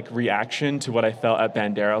similar like reaction to what I felt at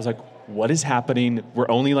Bandera. I was like, what is happening? We're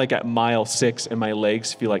only like at mile 6 and my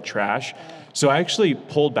legs feel like trash. So I actually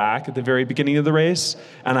pulled back at the very beginning of the race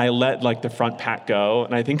and I let like the front pack go.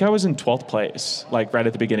 And I think I was in 12th place, like right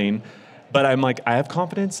at the beginning. But I'm like, I have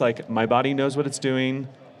confidence, like my body knows what it's doing.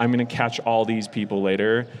 I'm going to catch all these people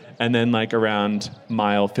later. And then like around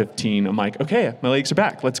mile 15, I'm like, okay, my legs are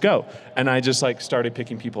back. Let's go. And I just like started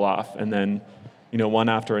picking people off. And then, one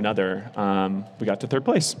after another, we got to third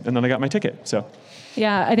place. And then I got my ticket. So.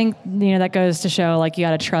 Yeah, I think, that goes to show like you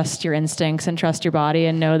got to trust your instincts and trust your body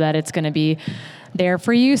and know that it's going to be there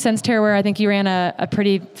for you. Since Tearaware, I think you ran a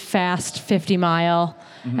pretty fast 50 mile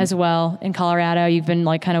as well in Colorado. You've been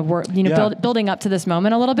like kind of building up to this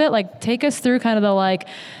moment a little bit. Like take us through kind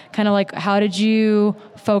of how did you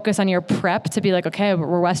focus on your prep to be like, okay,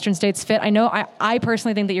 we're Western States fit. I know I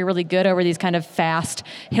personally think that you're really good over these kind of fast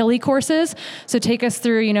hilly courses. So take us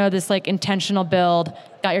through, this like intentional build,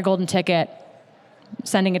 got your golden ticket,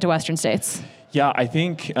 sending it to Western States. Yeah, I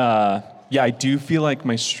think, I do feel like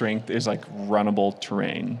my strength is like runnable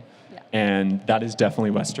terrain. And that is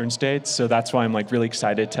definitely Western States. So that's why I'm like really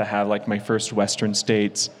excited to have like my first Western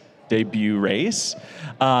States debut race.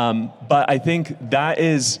 But I think that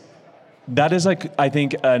is like, I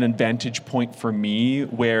think an advantage point for me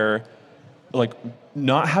where like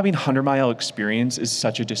not having 100-mile experience is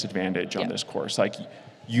such a disadvantage on this course. Like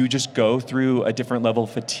you just go through a different level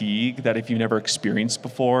of fatigue that if you've never experienced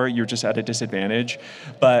before, you're just at a disadvantage.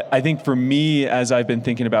 But I think for me, as I've been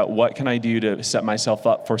thinking about what can I do to set myself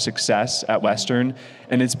up for success at Western,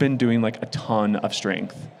 and it's been doing like a ton of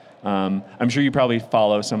strength. I'm sure you probably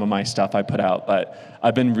follow some of my stuff I put out, but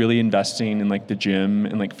I've been really investing in like the gym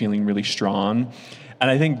and like feeling really strong. And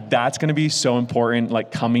I think that's going to be so important,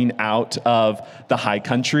 like coming out of the high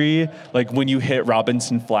country, like when you hit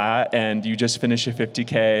Robinson Flat and you just finished a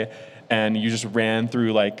 50K and you just ran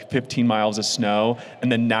through like 15 miles of snow,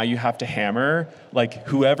 and then now you have to hammer, like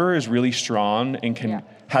whoever is really strong and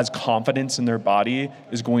has confidence in their body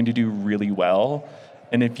is going to do really well.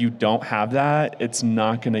 And if you don't have that, it's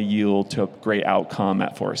not going to yield to a great outcome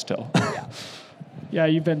at Forest Hill. Yeah,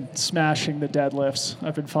 you've been smashing the deadlifts.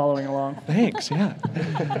 I've been following along. Thanks, yeah.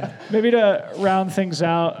 Maybe to round things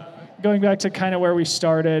out, going back to kind of where we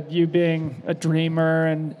started, you being a dreamer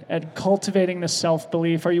and cultivating the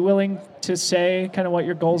self-belief, are you willing to say kind of what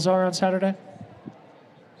your goals are on Saturday?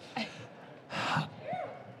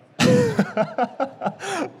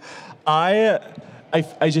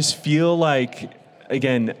 I just feel like,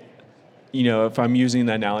 again, if I'm using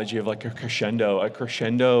the analogy of like a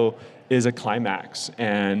crescendo is a climax.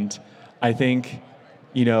 And I think,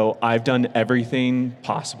 I've done everything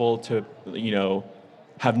possible to,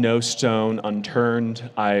 have no stone unturned.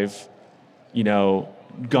 I've,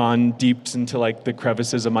 gone deep into like the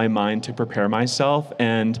crevices of my mind to prepare myself.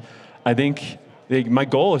 And I think my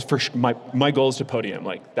goal is my goal is to podium.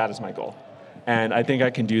 Like that is my goal. And I think I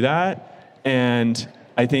can do that. And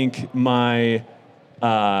I think my,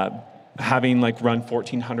 having like run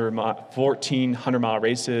 1,400 mile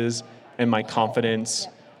races and my confidence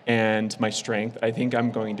and my strength, I think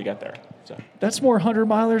I'm going to get there. So that's more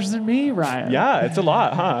 100-milers than me, Ryan. Yeah, it's a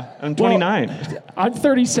lot, huh? I'm 29. Well, I'm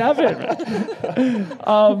 37.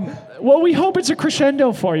 Well, we hope it's a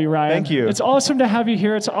crescendo for you, Ryan. Thank you. It's awesome to have you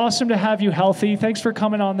here. It's awesome to have you healthy. Thanks for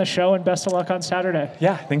coming on the show, and best of luck on Saturday.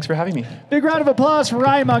 Yeah, thanks for having me. Big round of applause for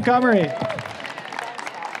Ryan Montgomery.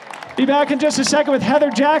 Be back in just a second with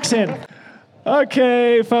Heather Jackson.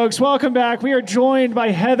 Okay, folks, welcome back. We are joined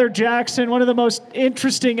by Heather Jackson, one of the most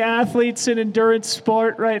interesting athletes in endurance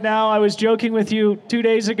sport right now. I was joking with you 2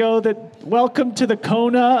 days ago that welcome to the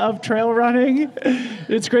Kona of trail running.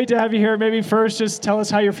 It's great to have you here. Maybe first, just tell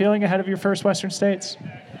us how you're feeling ahead of your first Western States.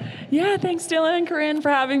 Yeah, thanks, Dylan and Corinne, for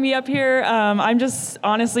having me up here. I'm just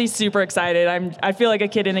honestly super excited. I feel like a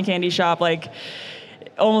kid in a candy shop,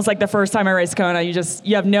 almost like the first time I raced Kona.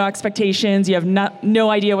 You have no expectations. You have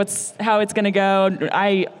no idea how it's going to go.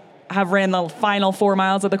 I have ran the final 4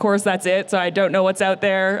 miles of the course. That's it. So I don't know what's out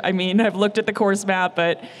there. I mean, I've looked at the course map,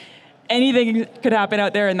 but anything could happen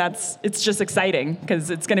out there, and it's just exciting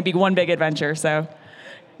because it's going to be one big adventure. So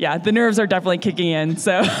yeah, the nerves are definitely kicking in.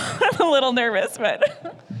 So I'm a little nervous,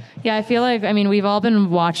 but... Yeah, I feel like, we've all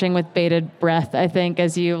been watching with bated breath, I think,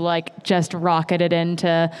 as you just rocketed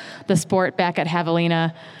into the sport back at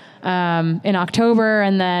Javelina in October,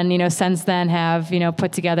 and then, since then have,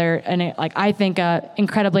 put together I think a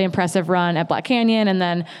incredibly impressive run at Black Canyon and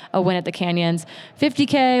then a win at the Canyons.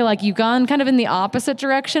 50K, you've gone kind of in the opposite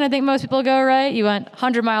direction I think most people go, right? You went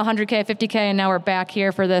 100 mile, 100K, 50K, and now we're back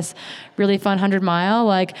here for this really fun 100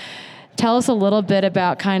 mile. Tell us a little bit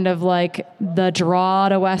about kind of the draw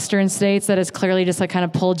to Western States that has clearly just kind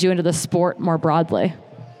of pulled you into the sport more broadly.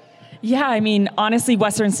 Yeah, honestly,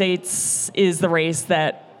 Western States is the race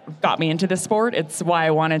that got me into the sport. It's why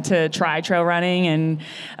I wanted to try trail running, and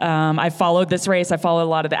I followed this race. I followed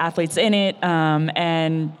a lot of the athletes in it,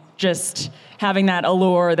 and just having that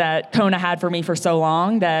allure that Kona had for me for so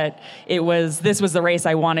long, that this was the race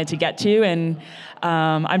I wanted to get to. And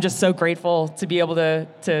I'm just so grateful to be able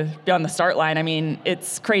to be on the start line. I mean,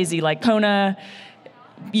 it's crazy. Like Kona,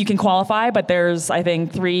 you can qualify, but there's, I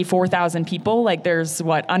think, 4,000 people. Like there's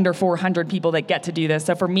under 400 people that get to do this.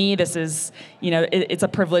 So for me, this is, it's a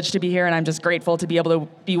privilege to be here, and I'm just grateful to be able to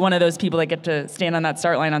be one of those people that get to stand on that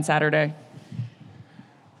start line on Saturday.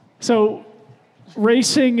 So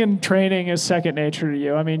racing and training is second nature to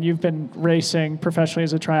you. I mean, you've been racing professionally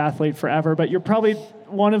as a triathlete forever, but you're probably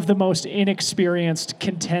one of the most inexperienced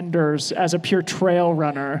contenders as a pure trail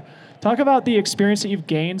runner. Talk about the experience that you've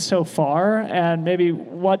gained so far and maybe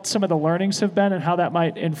what some of the learnings have been and how that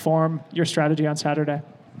might inform your strategy on Saturday.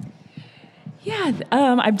 Yeah,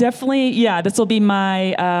 I'm definitely, this will be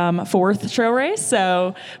my fourth trail race.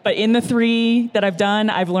 So, but in the 3 that I've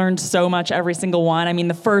done, I've learned so much every single one. I mean,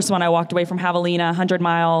 the first one I walked away from Javelina,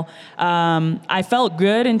 100-mile. I felt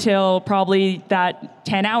good until probably that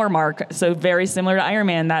 10-hour mark. So very similar to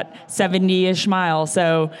Ironman, that 70-ish mile.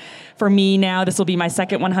 So for me now, this will be my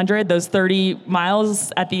second 100. Those 30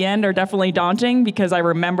 miles at the end are definitely daunting because I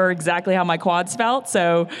remember exactly how my quads felt.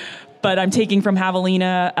 But I'm taking from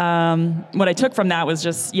Javelina, what I took from that was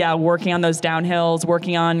just, working on those downhills,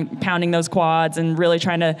 working on pounding those quads and really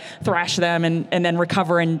trying to thrash them and then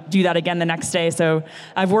recover and do that again the next day. So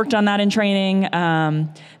I've worked on that in training.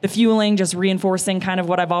 The fueling, just reinforcing kind of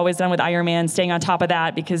what I've always done with Ironman, staying on top of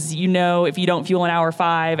that because if you don't fuel in hour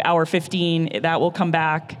 5, hour 15, that will come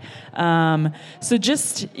back. So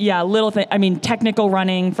just, little thing. I mean, technical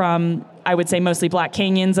running from, I would say mostly Black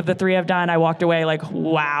Canyons of the 3 I've done. I walked away like,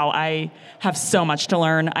 wow, I have so much to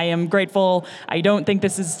learn. I am grateful. I don't think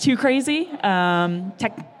this is too crazy,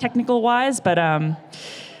 technical wise, but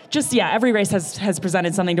every race has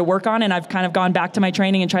presented something to work on, and I've kind of gone back to my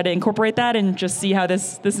training and tried to incorporate that and just see how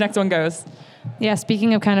this next one goes. Yeah,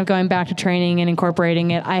 speaking of kind of going back to training and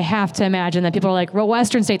incorporating it, I have to imagine that people are like, well,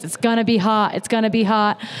 Western States, it's going to be hot. It's going to be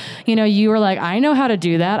hot. You were like, I know how to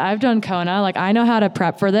do that. I've done Kona. Like, I know how to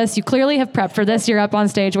prep for this. You clearly have prepped for this. You're up on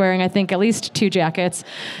stage wearing, I think, at least 2 jackets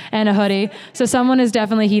and a hoodie. So someone is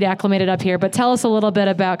definitely heat acclimated up here. But tell us a little bit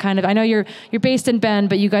about kind of, I know you're based in Bend,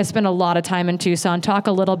 but you guys spend a lot of time in Tucson. Talk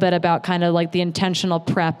a little bit about kind of like the intentional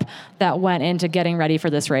prep that went into getting ready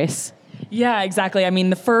for this race. Yeah, exactly. I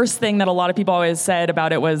mean, the first thing that a lot of people always said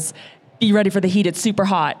about it was, be ready for the heat. It's super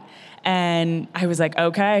hot. And I was like,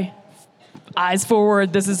 okay, eyes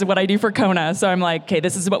forward. This is what I do for Kona. So I'm like, okay,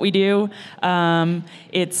 this is what we do.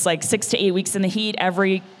 It's like 6 to 8 weeks in the heat.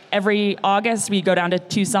 Every August, we go down to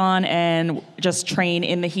Tucson and just train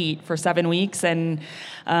in the heat for 7 weeks. And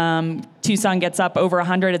Tucson gets up over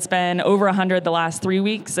 100. It's been over 100 the last 3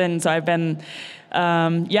 weeks. And so I've been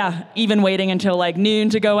even waiting until like noon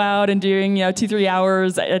to go out and doing 2-3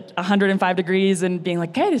 hours at 105 degrees and being like,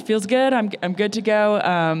 okay, this feels good. I'm good to go.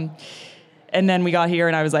 And then we got here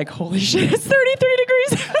and I was like, holy shit, it's 33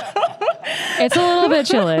 degrees. It's a little bit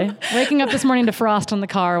chilly. Waking up this morning to frost on the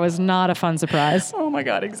car was not a fun surprise. Oh my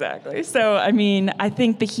God, exactly. So I mean, I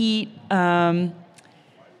think the heat.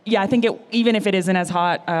 I think even if it isn't as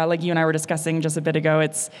hot, like you and I were discussing just a bit ago,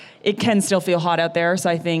 it can still feel hot out there. So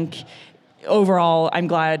I think overall, I'm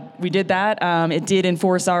glad we did that. It did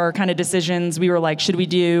enforce our kind of decisions. We were like, should we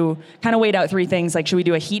weighed out 3 things, like should we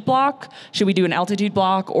do a heat block, should we do an altitude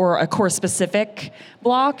block, or a course-specific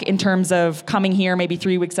block in terms of coming here maybe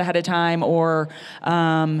 3 weeks ahead of time, or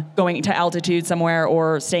going to altitude somewhere,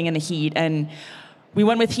 or staying in the heat. And we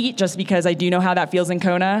went with heat just because I do know how that feels in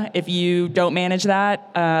Kona. If you don't manage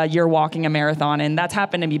that, you're walking a marathon, and that's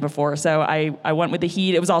happened to me before. So I went with the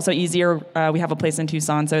heat. It was also easier. We have a place in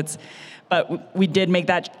Tucson, but we did make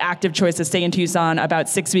that active choice to stay in Tucson about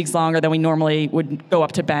 6 weeks longer than we normally would go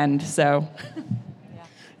up to Bend. So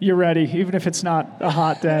you're ready, even if it's not a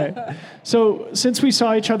hot day. So since we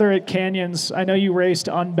saw each other at Canyons, I know you raced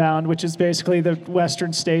Unbound, which is basically the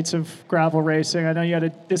Western States of gravel racing. I know you had a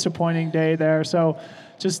disappointing day there. So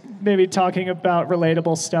just maybe talking about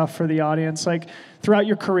relatable stuff for the audience, like throughout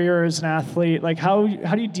your career as an athlete, like how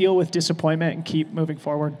do you deal with disappointment and keep moving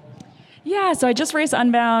forward? Yeah, so I just raced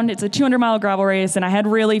Unbound. It's a 200-mile gravel race, and I had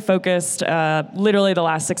really focused literally the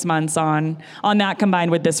last 6 months on that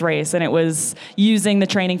combined with this race, and it was using the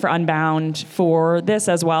training for Unbound for this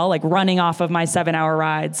as well, like running off of my 7-hour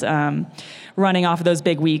rides, running off of those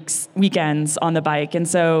big weekends on the bike. And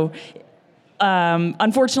so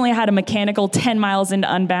unfortunately, I had a mechanical 10 miles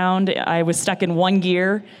into Unbound. I was stuck in one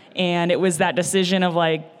gear, and it was that decision of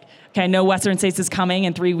like, okay, I know Western States is coming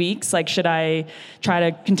in 3 weeks. Like, should I try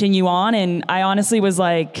to continue on? And I honestly was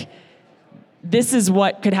like, this is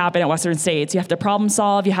what could happen at Western States. You have to problem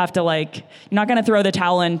solve. You have to you're not going to throw the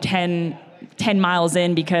towel in 10 10 miles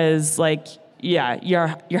in because like, yeah,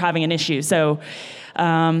 you're having an issue. So,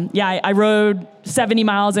 I rode 70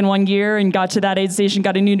 miles in one gear and got to that aid station,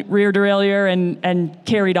 got a new rear derailleur and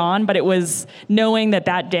carried on. But it was knowing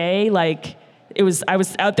that day, like, I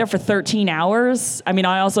was out there for 13 hours. I mean,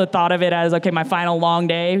 I also thought of it as, okay, my final long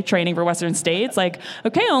day training for Western States. Like,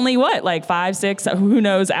 okay, only what, like 5, 6, who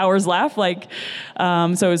knows, hours left. Like, so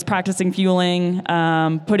I was practicing fueling,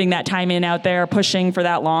 putting that time in out there, pushing for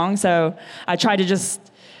that long. So I tried to just,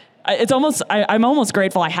 I'm almost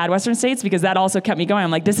grateful I had Western States because that also kept me going.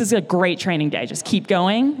 I'm like, this is a great training day. Just keep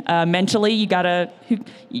going. Mentally, you got to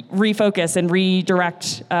refocus and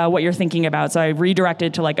redirect what you're thinking about. So I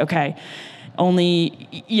redirected to like, okay,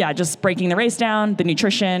 just breaking the race down, the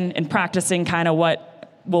nutrition, and practicing kind of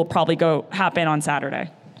what will probably happen on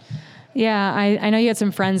Saturday. Yeah, I know you had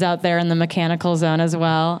some friends out there in the mechanical zone as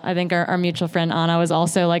well. I think our mutual friend Anna was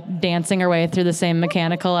also like dancing her way through the same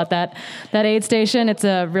mechanical at that aid station. It's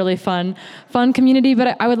a really fun community,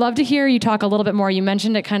 but I would love to hear you talk a little bit more. You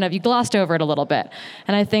mentioned it you glossed over it a little bit.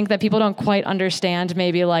 And I think that people don't quite understand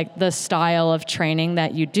maybe like the style of training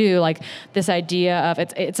that you do, like this idea of,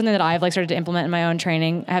 it's something that I've like started to implement in my own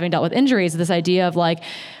training, having dealt with injuries, this idea of like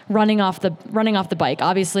running off the bike.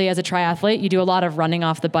 Obviously, as a triathlete, you do a lot of running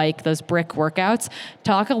off the bike, those brick workouts.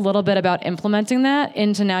 Talk a little bit about implementing that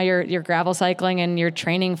into now your gravel cycling and your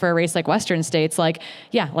training for a race like Western States. Like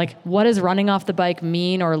what does running off the bike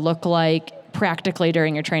mean or look like practically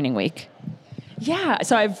during your training week? Yeah,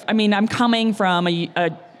 so I'm coming from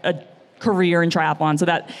a career in triathlon, so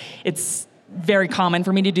that it's very common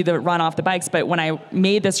for me to do the run off the bikes. But when I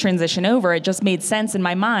made this transition over, it just made sense in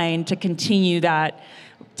my mind to continue that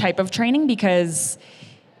type of training because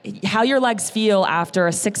how your legs feel after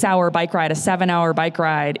a 6-hour bike ride, a 7-hour bike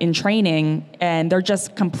ride in training, and they're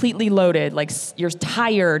just completely loaded. Like you're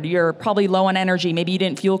tired, you're probably low on energy, maybe you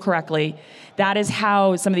didn't fuel correctly. That is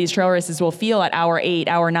how some of these trail races will feel at hour 8,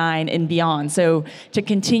 hour 9 and beyond. So to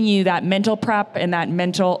continue that mental prep and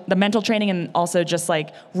the mental training and also just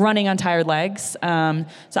like running on tired legs. So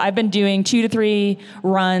I've been doing 2 to 3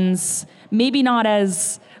 runs, maybe not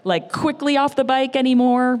as like quickly off the bike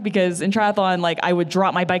anymore because in triathlon, like I would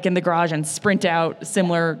drop my bike in the garage and sprint out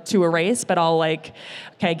similar to a race, but I'll like,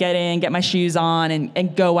 okay, get in, get my shoes on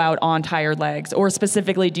and go out on tired legs or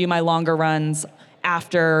specifically do my longer runs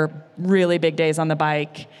after really big days on the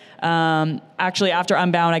bike. Actually, after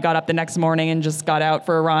Unbound, I got up the next morning and just got out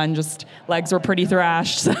for a run. Just legs were pretty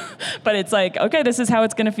thrashed. So, but it's like, okay, this is how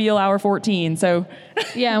it's going to feel hour 14. So,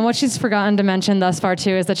 yeah, and what she's forgotten to mention thus far,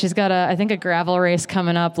 too, is that she's got I think a gravel race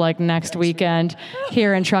coming up like next weekend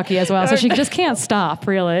here in Truckee as well. So she just can't stop,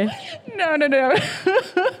 really. No.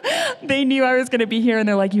 They knew I was going to be here, and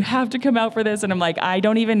they're like, you have to come out for this. And I'm like, I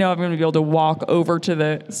don't even know if I'm going to be able to walk over to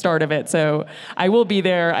the start of it. So I will be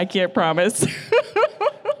there. I can't promise.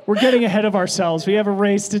 We're getting ahead of ourselves. We have a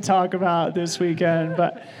race to talk about this weekend.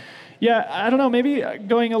 But yeah, I don't know, maybe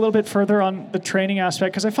going a little bit further on the training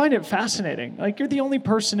aspect, because I find it fascinating. Like, you're the only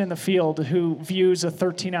person in the field who views a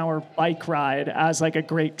 13-hour bike ride as like a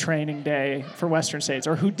great training day for Western States,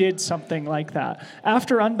 or who did something like that.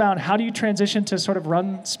 After Unbound, how do you transition to sort of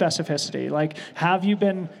run specificity? Like, have you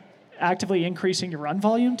been actively increasing your run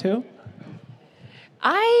volume too?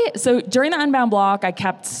 So during the Unbound block, I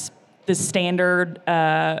kept the standard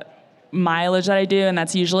mileage that I do, and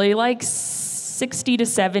that's usually like 60 to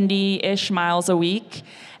 70-ish miles a week.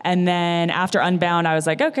 And then after Unbound, I was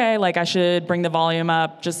like, okay, like I should bring the volume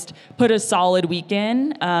up, just put a solid week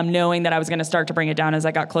in, knowing that I was going to start to bring it down as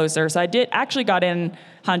I got closer. So I got in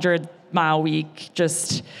 100-mile week,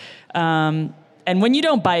 just, and when you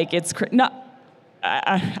don't bike, it's not.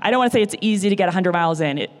 I don't want to say it's easy to get 100 miles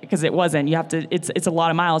in because it wasn't. You have to. It's a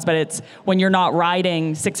lot of miles, but it's when you're not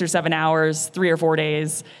riding 6 or 7 hours, 3 or 4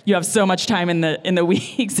 days. You have so much time in the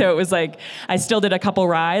week. So it was like I still did a couple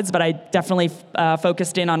rides, but I definitely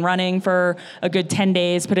focused in on running for a good 10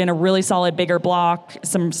 days. Put in a really solid bigger block,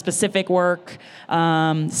 some specific work.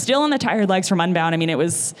 Still on the tired legs from Unbound. I mean, it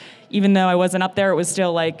was, even though I wasn't up there, it was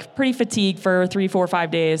still like pretty fatigued for 3, 4,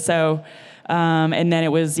 5 days. So. And then it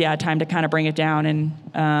was, time to kind of bring it down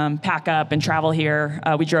and pack up and travel here.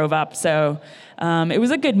 We drove up. So it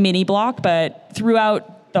was a good mini block, but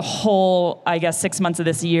throughout the whole, 6 months of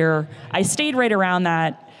this year, I stayed right around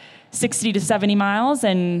that 60 to 70 miles,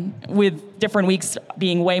 and with different weeks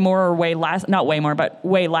being way more or way less, not way more, but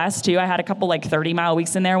way less too. I had a couple 30-mile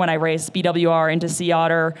weeks in there when I raced BWR into Sea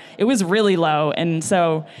Otter. It was really low. And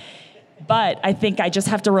so... But I think I just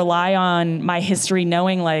have to rely on my history,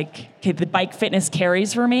 knowing okay, the bike fitness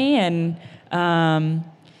carries for me, and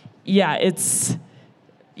it's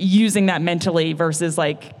using that mentally versus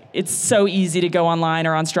it's so easy to go online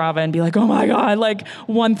or on Strava and be like, oh my God, like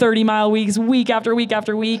 130-mile weeks, week after week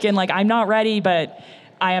after week. And like, I'm not ready, but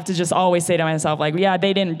I have to just always say to myself, like, yeah,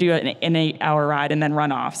 they didn't do an 8-hour ride and then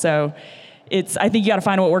run off. So I think you got to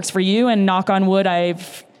find what works for you, and knock on wood,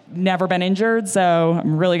 I've never been injured. So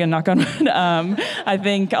I'm really going to knock on wood. I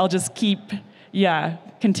think I'll just keep,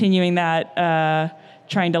 continuing that,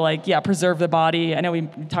 trying to preserve the body. I know we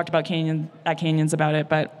talked about Canyons about it,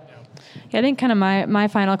 but yeah, I think kind of my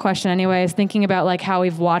final question anyway is thinking about like how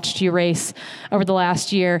we've watched you race over the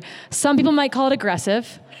last year. Some people might call it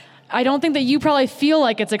aggressive. I don't think that you probably feel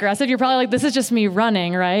like it's aggressive. You're probably like, this is just me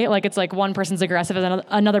running, right? Like it's like one person's aggressive and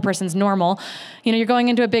another person's normal. You know, you're going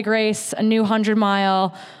into a big race, a new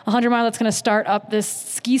 100-mile that's going to start up this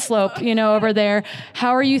ski slope, you know, over there.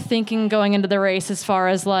 How are you thinking going into the race as far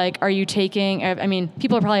as like, are you taking, I mean,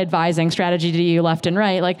 people are probably advising strategy to you left and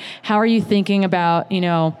right. Like, how are you thinking about, you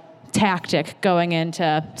know, tactic going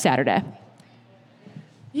into Saturday?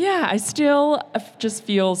 Yeah, I still just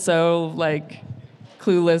feel so like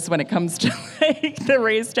clueless when it comes to like the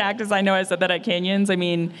race tactics. I know I said that at Canyons. I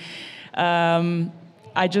mean, I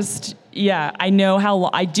know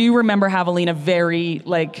I do remember Javelina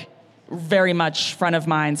very much front of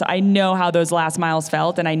mind. So I know how those last miles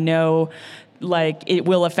felt, and I know like it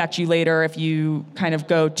will affect you later if you kind of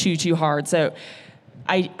go too hard. So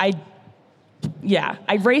I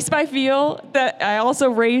race by feel. That I also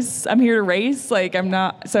race. I'm here to race. Like I'm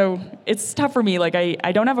not. So it's tough for me. Like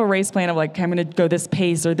I don't have a race plan of like I'm going to go this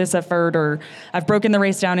pace or this effort, or I've broken the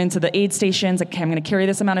race down into the aid stations. Like okay, I'm going to carry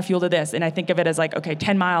this amount of fuel to this, and I think of it as like okay,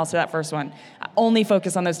 10 miles to that first one. I only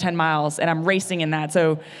focus on those 10 miles, and I'm racing in that.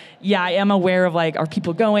 So yeah, I am aware of like are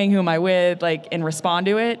people going? Who am I with? Like and respond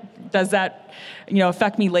to it. Does that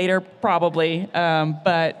affect me later? Probably.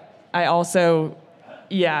 But I also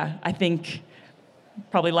I think.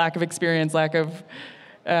 Probably lack of experience, lack of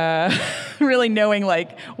really knowing,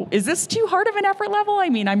 like, is this too hard of an effort level? I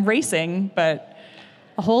mean, I'm racing, but...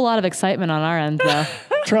 A whole lot of excitement on our end, though.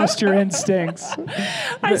 Trust your instincts.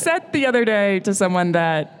 I said the other day to someone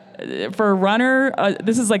that for a runner,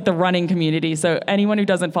 this is like the running community, so anyone who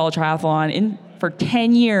doesn't follow triathlon, for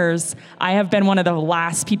 10 years, I have been one of the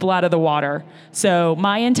last people out of the water. So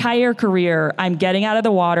my entire career, I'm getting out of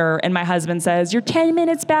the water, and my husband says, you're 10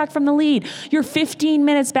 minutes back from the lead. You're 15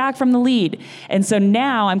 minutes back from the lead. And so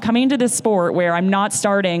now I'm coming into this sport where I'm not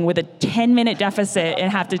starting with a 10-minute deficit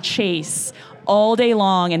and have to chase all day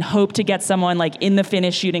long and hope to get someone like in the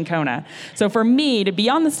finish shooting Kona. So for me to be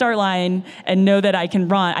on the start line and know that I can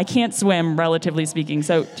run, I can't swim relatively speaking.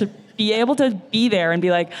 So to be able to be there and be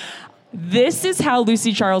like, this is how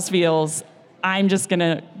Lucy Charles feels. I'm just going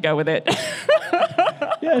to go with it.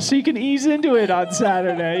 Yeah, so you can ease into it on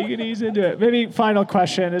Saturday. You can ease into it. Maybe final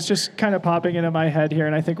question. It's just kind of popping into my head here,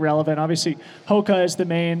 and I think relevant. Obviously, Hoka is the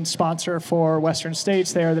main sponsor for Western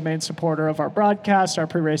States. They are the main supporter of our broadcast, our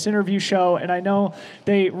pre-race interview show, and I know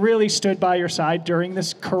they really stood by your side during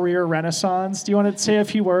this career renaissance. Do you want to say a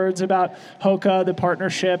few words about Hoka, the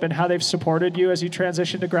partnership, and how they've supported you as you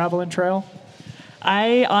transition to gravel and trail?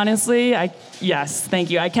 Yes,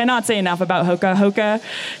 thank you. I cannot say enough about Hoka. Hoka,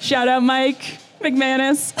 shout out Mike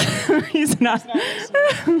McManus. He's not.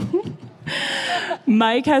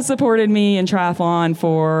 Mike has supported me in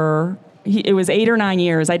triathlon it was 8 or 9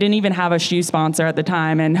 years. I didn't even have a shoe sponsor at the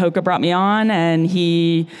time, and Hoka brought me on, and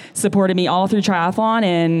he supported me all through triathlon.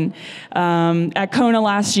 And at Kona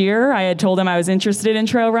last year, I had told him I was interested in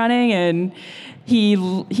trail running, and he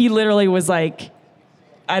literally was like,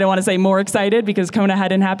 I don't want to say more excited because Kona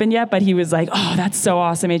hadn't happened yet, but he was like, oh, that's so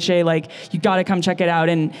awesome, HJ. Like, you got to come check it out.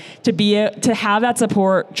 And to have that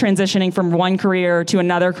support transitioning from one career to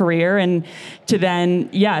another career, and to then,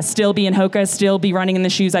 still be in Hoka, still be running in the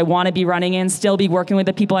shoes I want to be running in, still be working with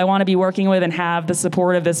the people I want to be working with, and have the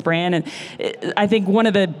support of this brand. And I think one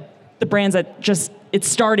of the brands that it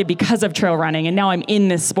started because of trail running, and now I'm in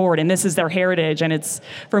this sport, and this is their heritage, and it's,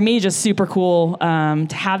 for me, just super cool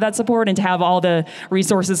to have that support and to have all the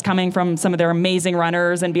resources coming from some of their amazing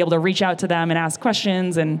runners and be able to reach out to them and ask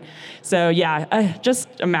questions. And so, just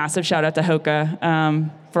a massive shout out to Hoka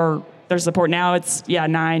for their support. Now it's,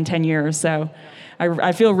 9-10 years. So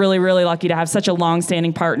I feel really, really lucky to have such a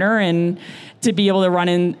long-standing partner and to be able to run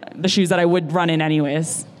in the shoes that I would run in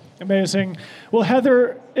anyways. Amazing. Well,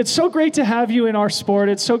 Heather, it's so great to have you in our sport.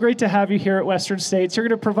 It's so great to have you here at Western States. You're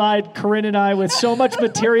going to provide Corinne and I with so much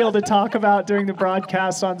material to talk about during the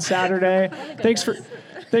broadcast on Saturday. Thanks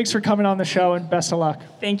for coming on the show, and best of luck.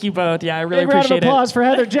 Thank you both. Yeah, I really appreciate it. Round of applause for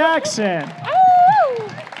Heather Jackson.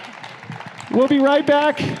 We'll be right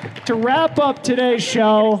back to wrap up today's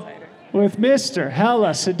show with Mr.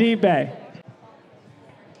 Hella Sidibe.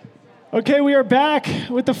 Okay, we are back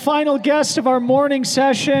with the final guest of our morning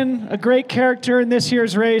session, a great character in this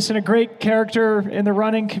year's race and a great character in the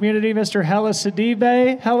running community, Mr. Hella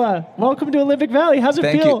Sidibe. Hella, welcome to Olympic Valley. How's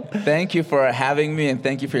it feel? Thank you for having me, and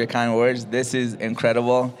thank you for your kind words. This is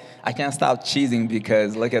incredible. I can't stop cheesing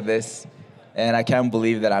because look at this, and I can't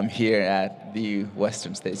believe that I'm here at the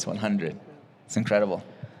Western States 100. It's incredible.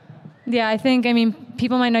 Yeah, I mean,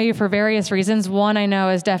 people might know you for various reasons. One I know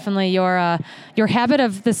is definitely your habit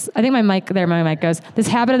of this, I think my mic goes, this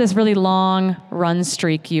habit of this really long run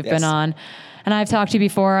streak you've been on. And I've talked to you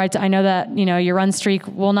before. I know that, your run streak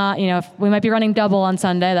will not, we might be running double on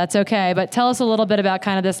Sunday. That's okay. But tell us a little bit about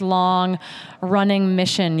kind of this long running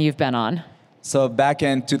mission you've been on. So back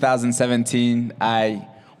in 2017, I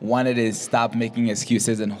wanted to stop making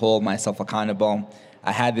excuses and hold myself accountable.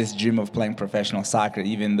 I had this dream of playing professional soccer,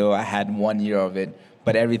 even though I had 1 year of it,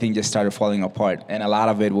 but everything just started falling apart. And a lot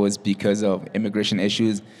of it was because of immigration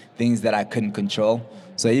issues, things that I couldn't control.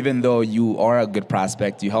 So even though you are a good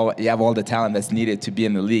prospect, you have all the talent that's needed to be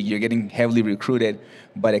in the league, you're getting heavily recruited,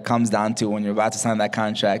 but it comes down to when you're about to sign that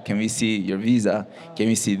contract, can we see your visa? Can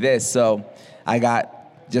we see this? So I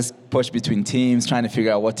got just pushed between teams, trying to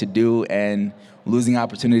figure out what to do, and losing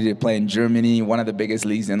opportunity to play in Germany, one of the biggest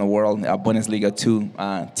leagues in the world, a Bundesliga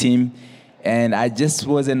 2 team. And I just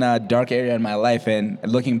was in a dark area in my life. And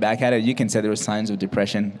looking back at it, you can say there were signs of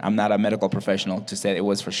depression. I'm not a medical professional to say it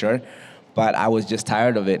was for sure, but I was just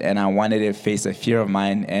tired of it. And I wanted to face a fear of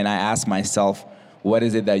mine. And I asked myself, what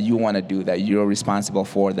is it that you want to do, that you're responsible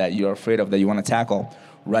for, that you're afraid of, that you want to tackle?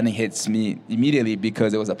 Running hits me immediately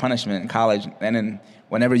because it was a punishment in college. And then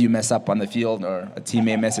whenever you mess up on the field or a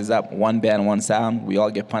teammate messes up, one band, one sound, we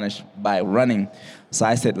all get punished by running. So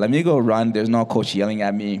I said, let me go run. There's no coach yelling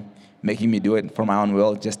at me, making me do it for my own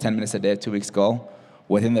will. Just 10 minutes a day, 2 weeks ago.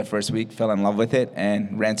 Within the first week, fell in love with it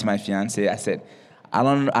and ran to my fiance. I said, I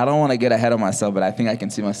don't want to get ahead of myself, but I think I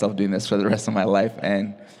can see myself doing this for the rest of my life.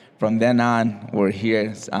 And from then on, we're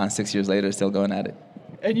here 6 years later, still going at it.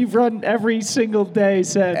 And you've run every single day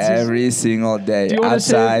since. Every single day,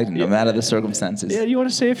 outside, no matter the circumstances. Yeah, do you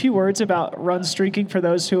want to say a few words about run streaking for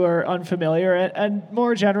those who are unfamiliar, and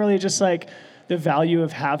more generally, just like the value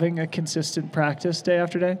of having a consistent practice day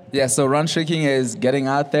after day? Yeah, so run streaking is getting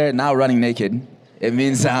out there, not running naked. It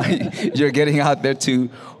means you're getting out there to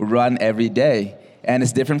run every day. And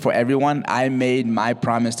it's different for everyone. I made my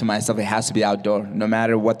promise to myself, it has to be outdoor. No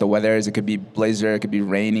matter what the weather is, it could be blizzard, it could be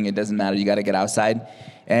raining, it doesn't matter, you gotta get outside.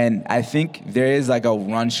 And I think there is like a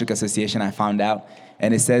run streak association I found out.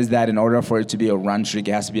 And it says that in order for it to be a run streak,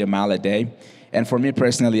 it has to be a mile a day. And for me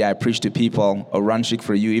personally, I preach to people, a run streak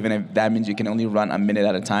for you, even if that means you can only run a minute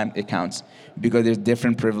at a time, it counts. Because there's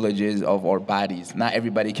different privileges of our bodies. Not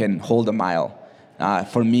everybody can hold a mile.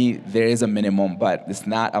 For me, there is a minimum, but it's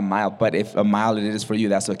not a mile. But if a mile it is for you,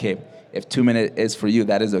 that's okay. If 2 minutes is for you,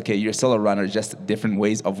 that is okay. You're still a runner, just different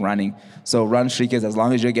ways of running. So run streak is as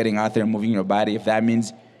long as you're getting out there and moving your body. If that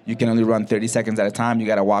means you can only run 30 seconds at a time, you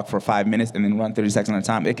got to walk for 5 minutes and then run 30 seconds at a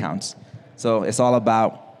time, it counts. So it's all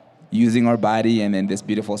about using our body and then this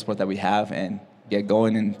beautiful sport that we have and get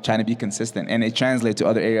going and trying to be consistent. And it translates to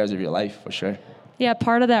other areas of your life for sure. Yeah,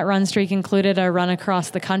 part of that run streak included a run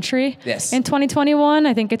across the country. Yes. In 2021,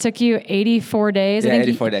 I think it took you 84 days. Yeah, I think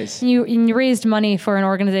 84 days. You raised money for an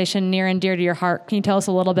organization near and dear to your heart. Can you tell us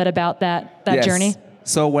a little bit about that Yes. journey?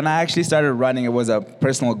 So when I actually started running, it was a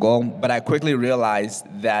personal goal, but I quickly realized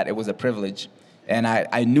that it was a privilege. And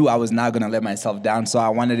I knew I was not going to let myself down, so I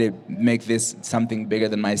wanted to make this something bigger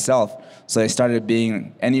than myself. So it started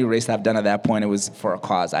being, any race I've done at that point, it was for a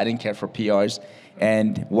cause. I didn't care for PRs.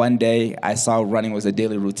 And one day, I saw running was a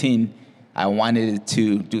daily routine. I wanted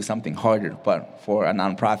to do something harder, but for a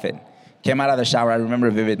nonprofit. Came out of the shower, I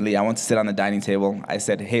remember vividly, I went to sit on the dining table. I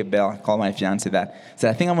said, hey, Belle, I called my fiance that. I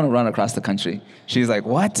said, I think I'm going to run across the country. She's like,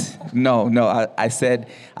 what? No. I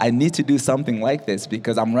said, I need to do something like this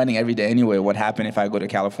because I'm running every day anyway. What happened if I go to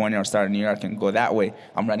California or start in New York and go that way?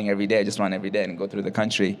 I'm running every day. I just run every day and go through the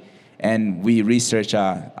country. And we researched,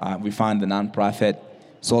 we found the nonprofit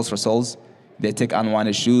Souls for Souls. They take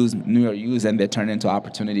unwanted shoes, new or used, and they turn into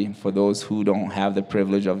opportunity for those who don't have the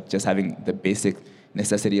privilege of just having the basic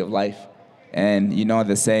necessity of life. And you know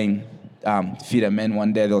the saying, feed a man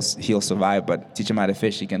one day, he'll survive, but teach him how to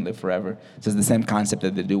fish, he can live forever. So it's the same concept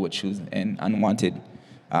that they do with shoes and unwanted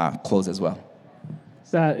clothes as well.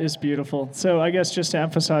 That is beautiful. So I guess just to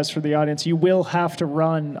emphasize for the audience, you will have to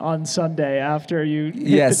run on Sunday after you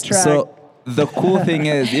hit the track. So the cool thing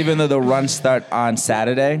is, even though the runs start on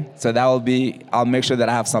Saturday, so that will be, I'll make sure that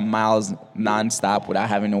I have some miles nonstop without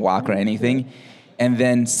having to walk or anything. And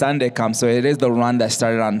then Sunday comes, so it is the run that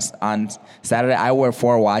started on Saturday. I wear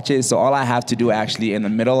 4 watches, so all I have to do actually in the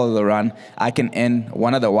middle of the run, I can end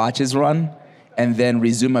one of the watches run and then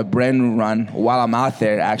resume a brand new run while I'm out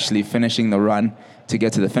there actually finishing the run to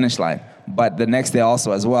get to the finish line. But the next day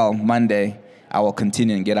also as well, Monday, I will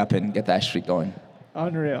continue and get up and get that streak going.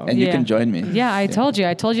 Unreal. And you can join me. Yeah, I told you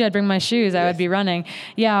I'd bring my shoes. I would be running.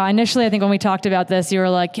 Yeah, initially I think when we talked about this, you were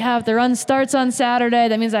like, yeah, if the run starts on Saturday,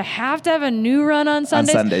 that means I have to have a new run on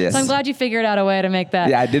Sunday. On Sunday, yes. So I'm glad you figured out a way to make that.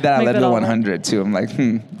 Yeah, I did that at Leadville 100 too. I'm like,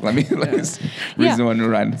 let me resume a new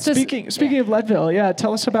run. So speaking of Leadville,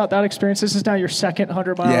 tell us about that experience. This is now your second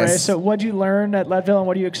 100-mile race. So what did you learn at Leadville, and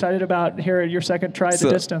what are you excited about here at your second try at the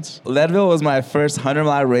distance? Leadville was my first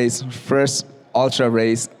 100-mile race, first ultra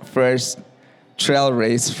race, first trail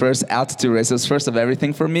race, first altitude race. It was first of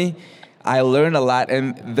everything for me. I learned a lot,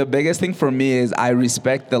 and the biggest thing for me is I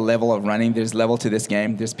respect the level of running. There's level to this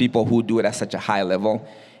game. There's people who do it at such a high level,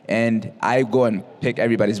 and I go and pick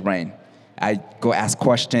everybody's brain. I go ask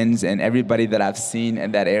questions, and everybody that I've seen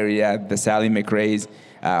in that area, the Sally McRae's,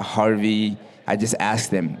 Harvey, I just ask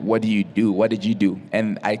them, what do you do? What did you do?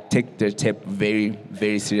 And I take their tip very,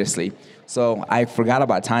 very seriously. So I forgot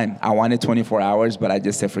about time. I wanted 24 hours, but I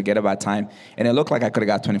just said forget about time. And it looked like I could have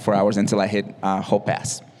got 24 hours until I hit Hope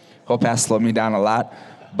Pass. Hope Pass slowed me down a lot,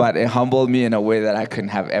 but it humbled me in a way that I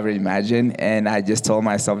couldn't have ever imagined. And I just told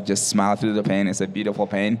myself, just smile through the pain. It's a beautiful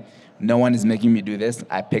pain. No one is making me do this.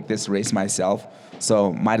 I picked this race myself,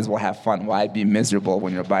 so might as well have fun. Why be miserable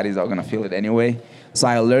when your body's all gonna feel it anyway? So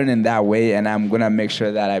I learned in that way, and I'm gonna make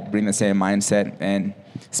sure that I bring the same mindset. And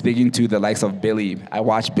speaking to the likes of Billy, I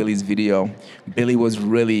watched Billy's video. Billy was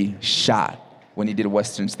really shot when he did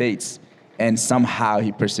Western States, and somehow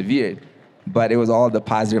he persevered. But it was all the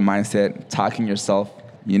positive mindset, talking yourself,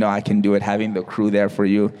 I can do it, having the crew there for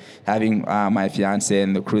you, having my fiance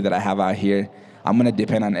and the crew that I have out here. I'm going to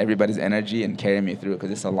depend on everybody's energy and carry me through because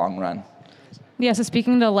it's a long run. Yeah, so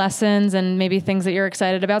speaking to lessons and maybe things that you're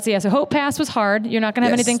excited about. So Hope Pass was hard. You're not going to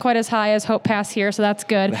have anything quite as high as Hope Pass here, so that's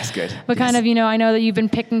good. That's good. But kind of, I know that you've been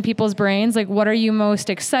picking people's brains. Like, what are you most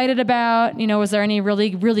excited about? Was there any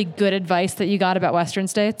really, really good advice that you got about Western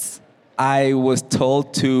States? I was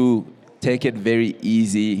told to take it very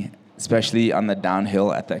easy, especially on the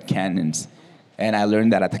downhill at the canyons. And I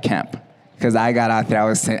learned that at the camp. Because I got out there, I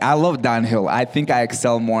was saying, I love downhill. I think I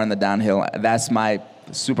excel more in the downhill. That's my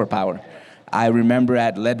superpower. I remember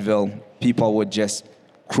at Leadville, people would just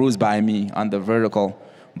cruise by me on the vertical,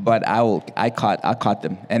 but I caught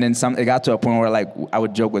them. And then it got to a point where I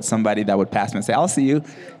would joke with somebody that would pass me and say, I'll see you.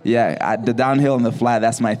 Yeah, the downhill and the flat,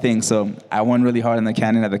 that's my thing. So I went really hard in the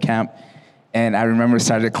canyon at the camp. And I remember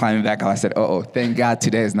started climbing back. I said, thank God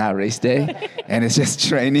today is not race day. And it's just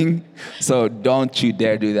training. So don't you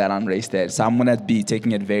dare do that on race day. So I'm going to be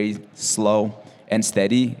taking it very slow and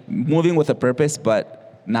steady, moving with a purpose,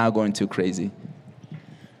 but not going too crazy.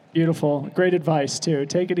 Beautiful. Great advice, too.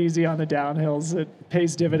 Take it easy on the downhills. It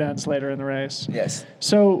pays dividends later in the race. Yes.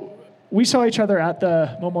 So we saw each other at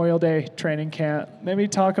the Memorial Day training camp. Maybe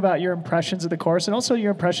talk about your impressions of the course and also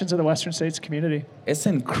your impressions of the Western States community. It's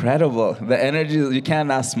incredible. The energy, you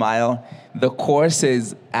cannot smile. The course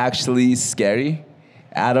is actually scary.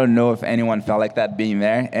 I don't know if anyone felt like that being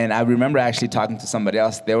there. And I remember actually talking to somebody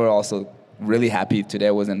else. They were also really happy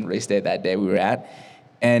today wasn't race day that day we were at.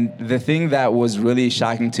 And the thing that was really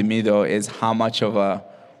shocking to me, though, is how much of a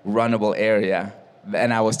runnable area.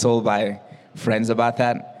 And I was told by friends about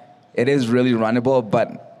that. It is really runnable,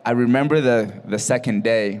 but I remember the second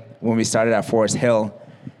day when we started at Forest Hill,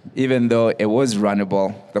 even though it was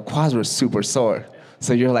runnable, the quads were super sore.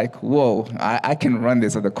 So you're like, whoa, I can run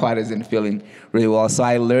this, or the quad isn't feeling really well. So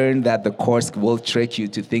I learned that the course will trick you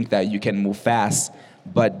to think that you can move fast,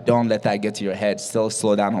 but don't let that get to your head. Still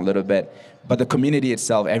slow down a little bit. But the community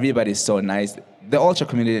itself, everybody's so nice. The ultra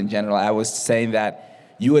community in general, I was saying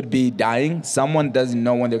that you would be dying. Someone doesn't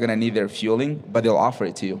know when they're going to need their fueling, but they'll offer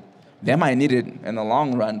it to you. They might need it in the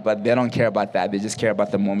long run, but they don't care about that. They just care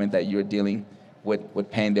about the moment that you're dealing with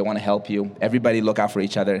pain. They want to help you. Everybody look out for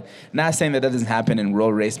each other. Not saying that doesn't happen in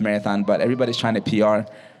road race marathon, but everybody's trying to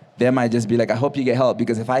PR. They might just be like, I hope you get help,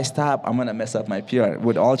 because if I stop, I'm going to mess up my PR.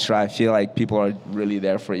 With ultra, I feel like people are really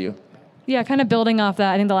there for you. Yeah, kind of building off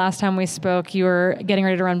that, I think the last time we spoke, you were getting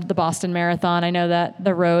ready to run the Boston Marathon. I know that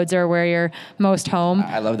the roads are where you're most home.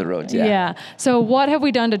 I love the roads, yeah. Yeah. So what have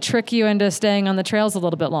we done to trick you into staying on the trails a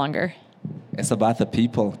little bit longer? It's about the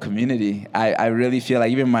people, community. I really feel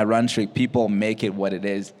like even my run streak, people make it what it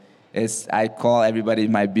is. I call everybody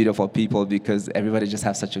my beautiful people because everybody just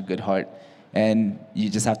has such a good heart. And you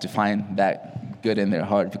just have to find that good in their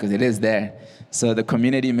heart because it is there. So the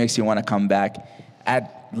community makes you want to come back.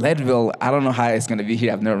 at Leadville, I don't know how it's going to be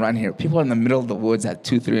here. I've never run here. People are in the middle of the woods at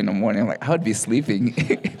 2, 3 in the morning. I'm like, I would be sleeping.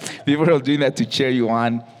 People are doing that to cheer you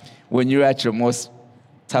on when you're at your most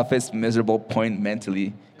toughest, miserable point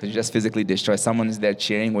mentally, because you're just physically destroyed. Someone is there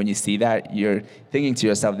cheering. When you see that, you're thinking to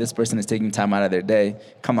yourself, this person is taking time out of their day.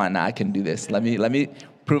 Come on, now I can do this. Let me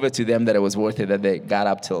prove it to them that it was worth it, that they got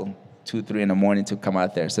up till 2, 3 in the morning to come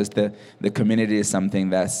out there. So it's the community is something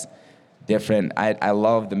that's different. I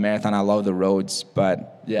love the marathon. I love the roads,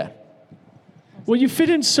 but yeah. Well, you fit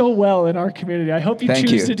in so well in our community. I hope you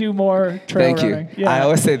choose to do more trail running. Thank you. Yeah. I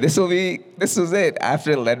always say this was it.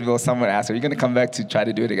 After Leadville, someone asked, are you going to come back to try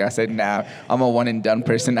to do it again? I said, nah, I'm a one and done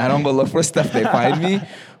person. I don't go look for stuff, they find me.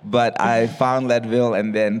 But I found Leadville,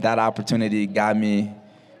 and then that opportunity got me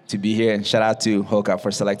to be here. And shout out to Hoka for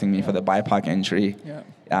selecting me for the BIPOC entry.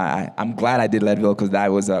 Yeah. I'm glad I did Leadville because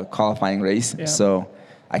that was a qualifying race. Yeah. So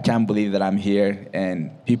I can't believe that I'm here, and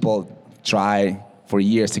people try for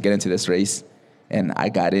years to get into this race. And I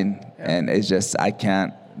got in, and it's just, I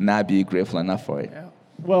can't not be grateful enough for it. Yeah.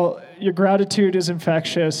 Well, your gratitude is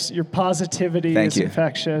infectious. Your positivity is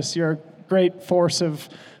infectious. You're a great force of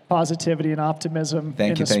positivity and optimism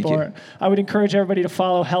in the sport. I would encourage everybody to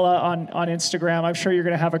follow Hella on Instagram. I'm sure you're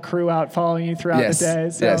going to have a crew out following you throughout the day.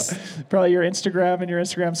 So probably your Instagram and your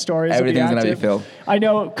Instagram stories. Everything's going to be filled. I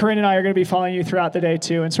know Corinne and I are going to be following you throughout the day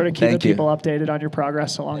too, and sort of keeping people updated on your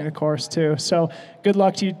progress along the course too. So good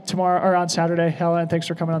luck to you tomorrow or on Saturday, Hella, and thanks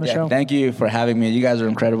for coming on the show. Thank you for having me. You guys are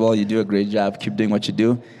incredible. You do a great job. Keep doing what you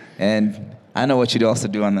do. And I know what you also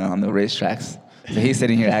do on the racetracks. So he's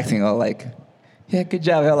sitting here acting all like, yeah, good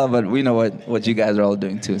job, Hella, but we know what you guys are all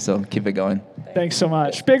doing too, so keep it going. Thanks so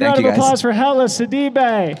much. Big round of applause for Hella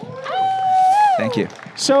Sidibe. Thank you.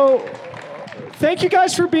 So, thank you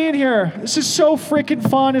guys for being here. This is so freaking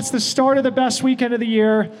fun. It's the start of the best weekend of the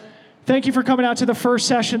year. Thank you for coming out to the first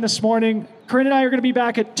session this morning. Corinne and I are going to be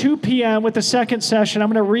back at 2 p.m. with the second session. I'm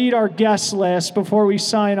going to read our guest list before we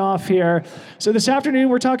sign off here. So this afternoon,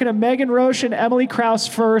 we're talking to Megan Roche and Emily Kraus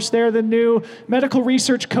first. They're the new medical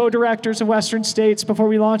research co-directors of Western States before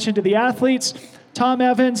we launch into the athletes. Tom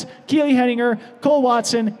Evans, Keely Henninger, Cole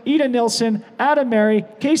Watson, Ida Nilsson, Adam Mary,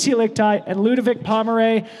 Casey Lichtai, and Ludovic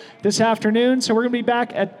Pomeray this afternoon. So we're going to be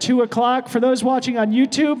back at 2 o'clock. For those watching on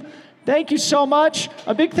YouTube, thank you so much.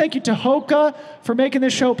 A big thank you to Hoka for making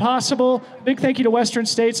this show possible. A big thank you to Western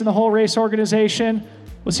States and the whole race organization.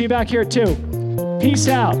 We'll see you back here at 2. Peace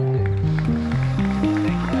out.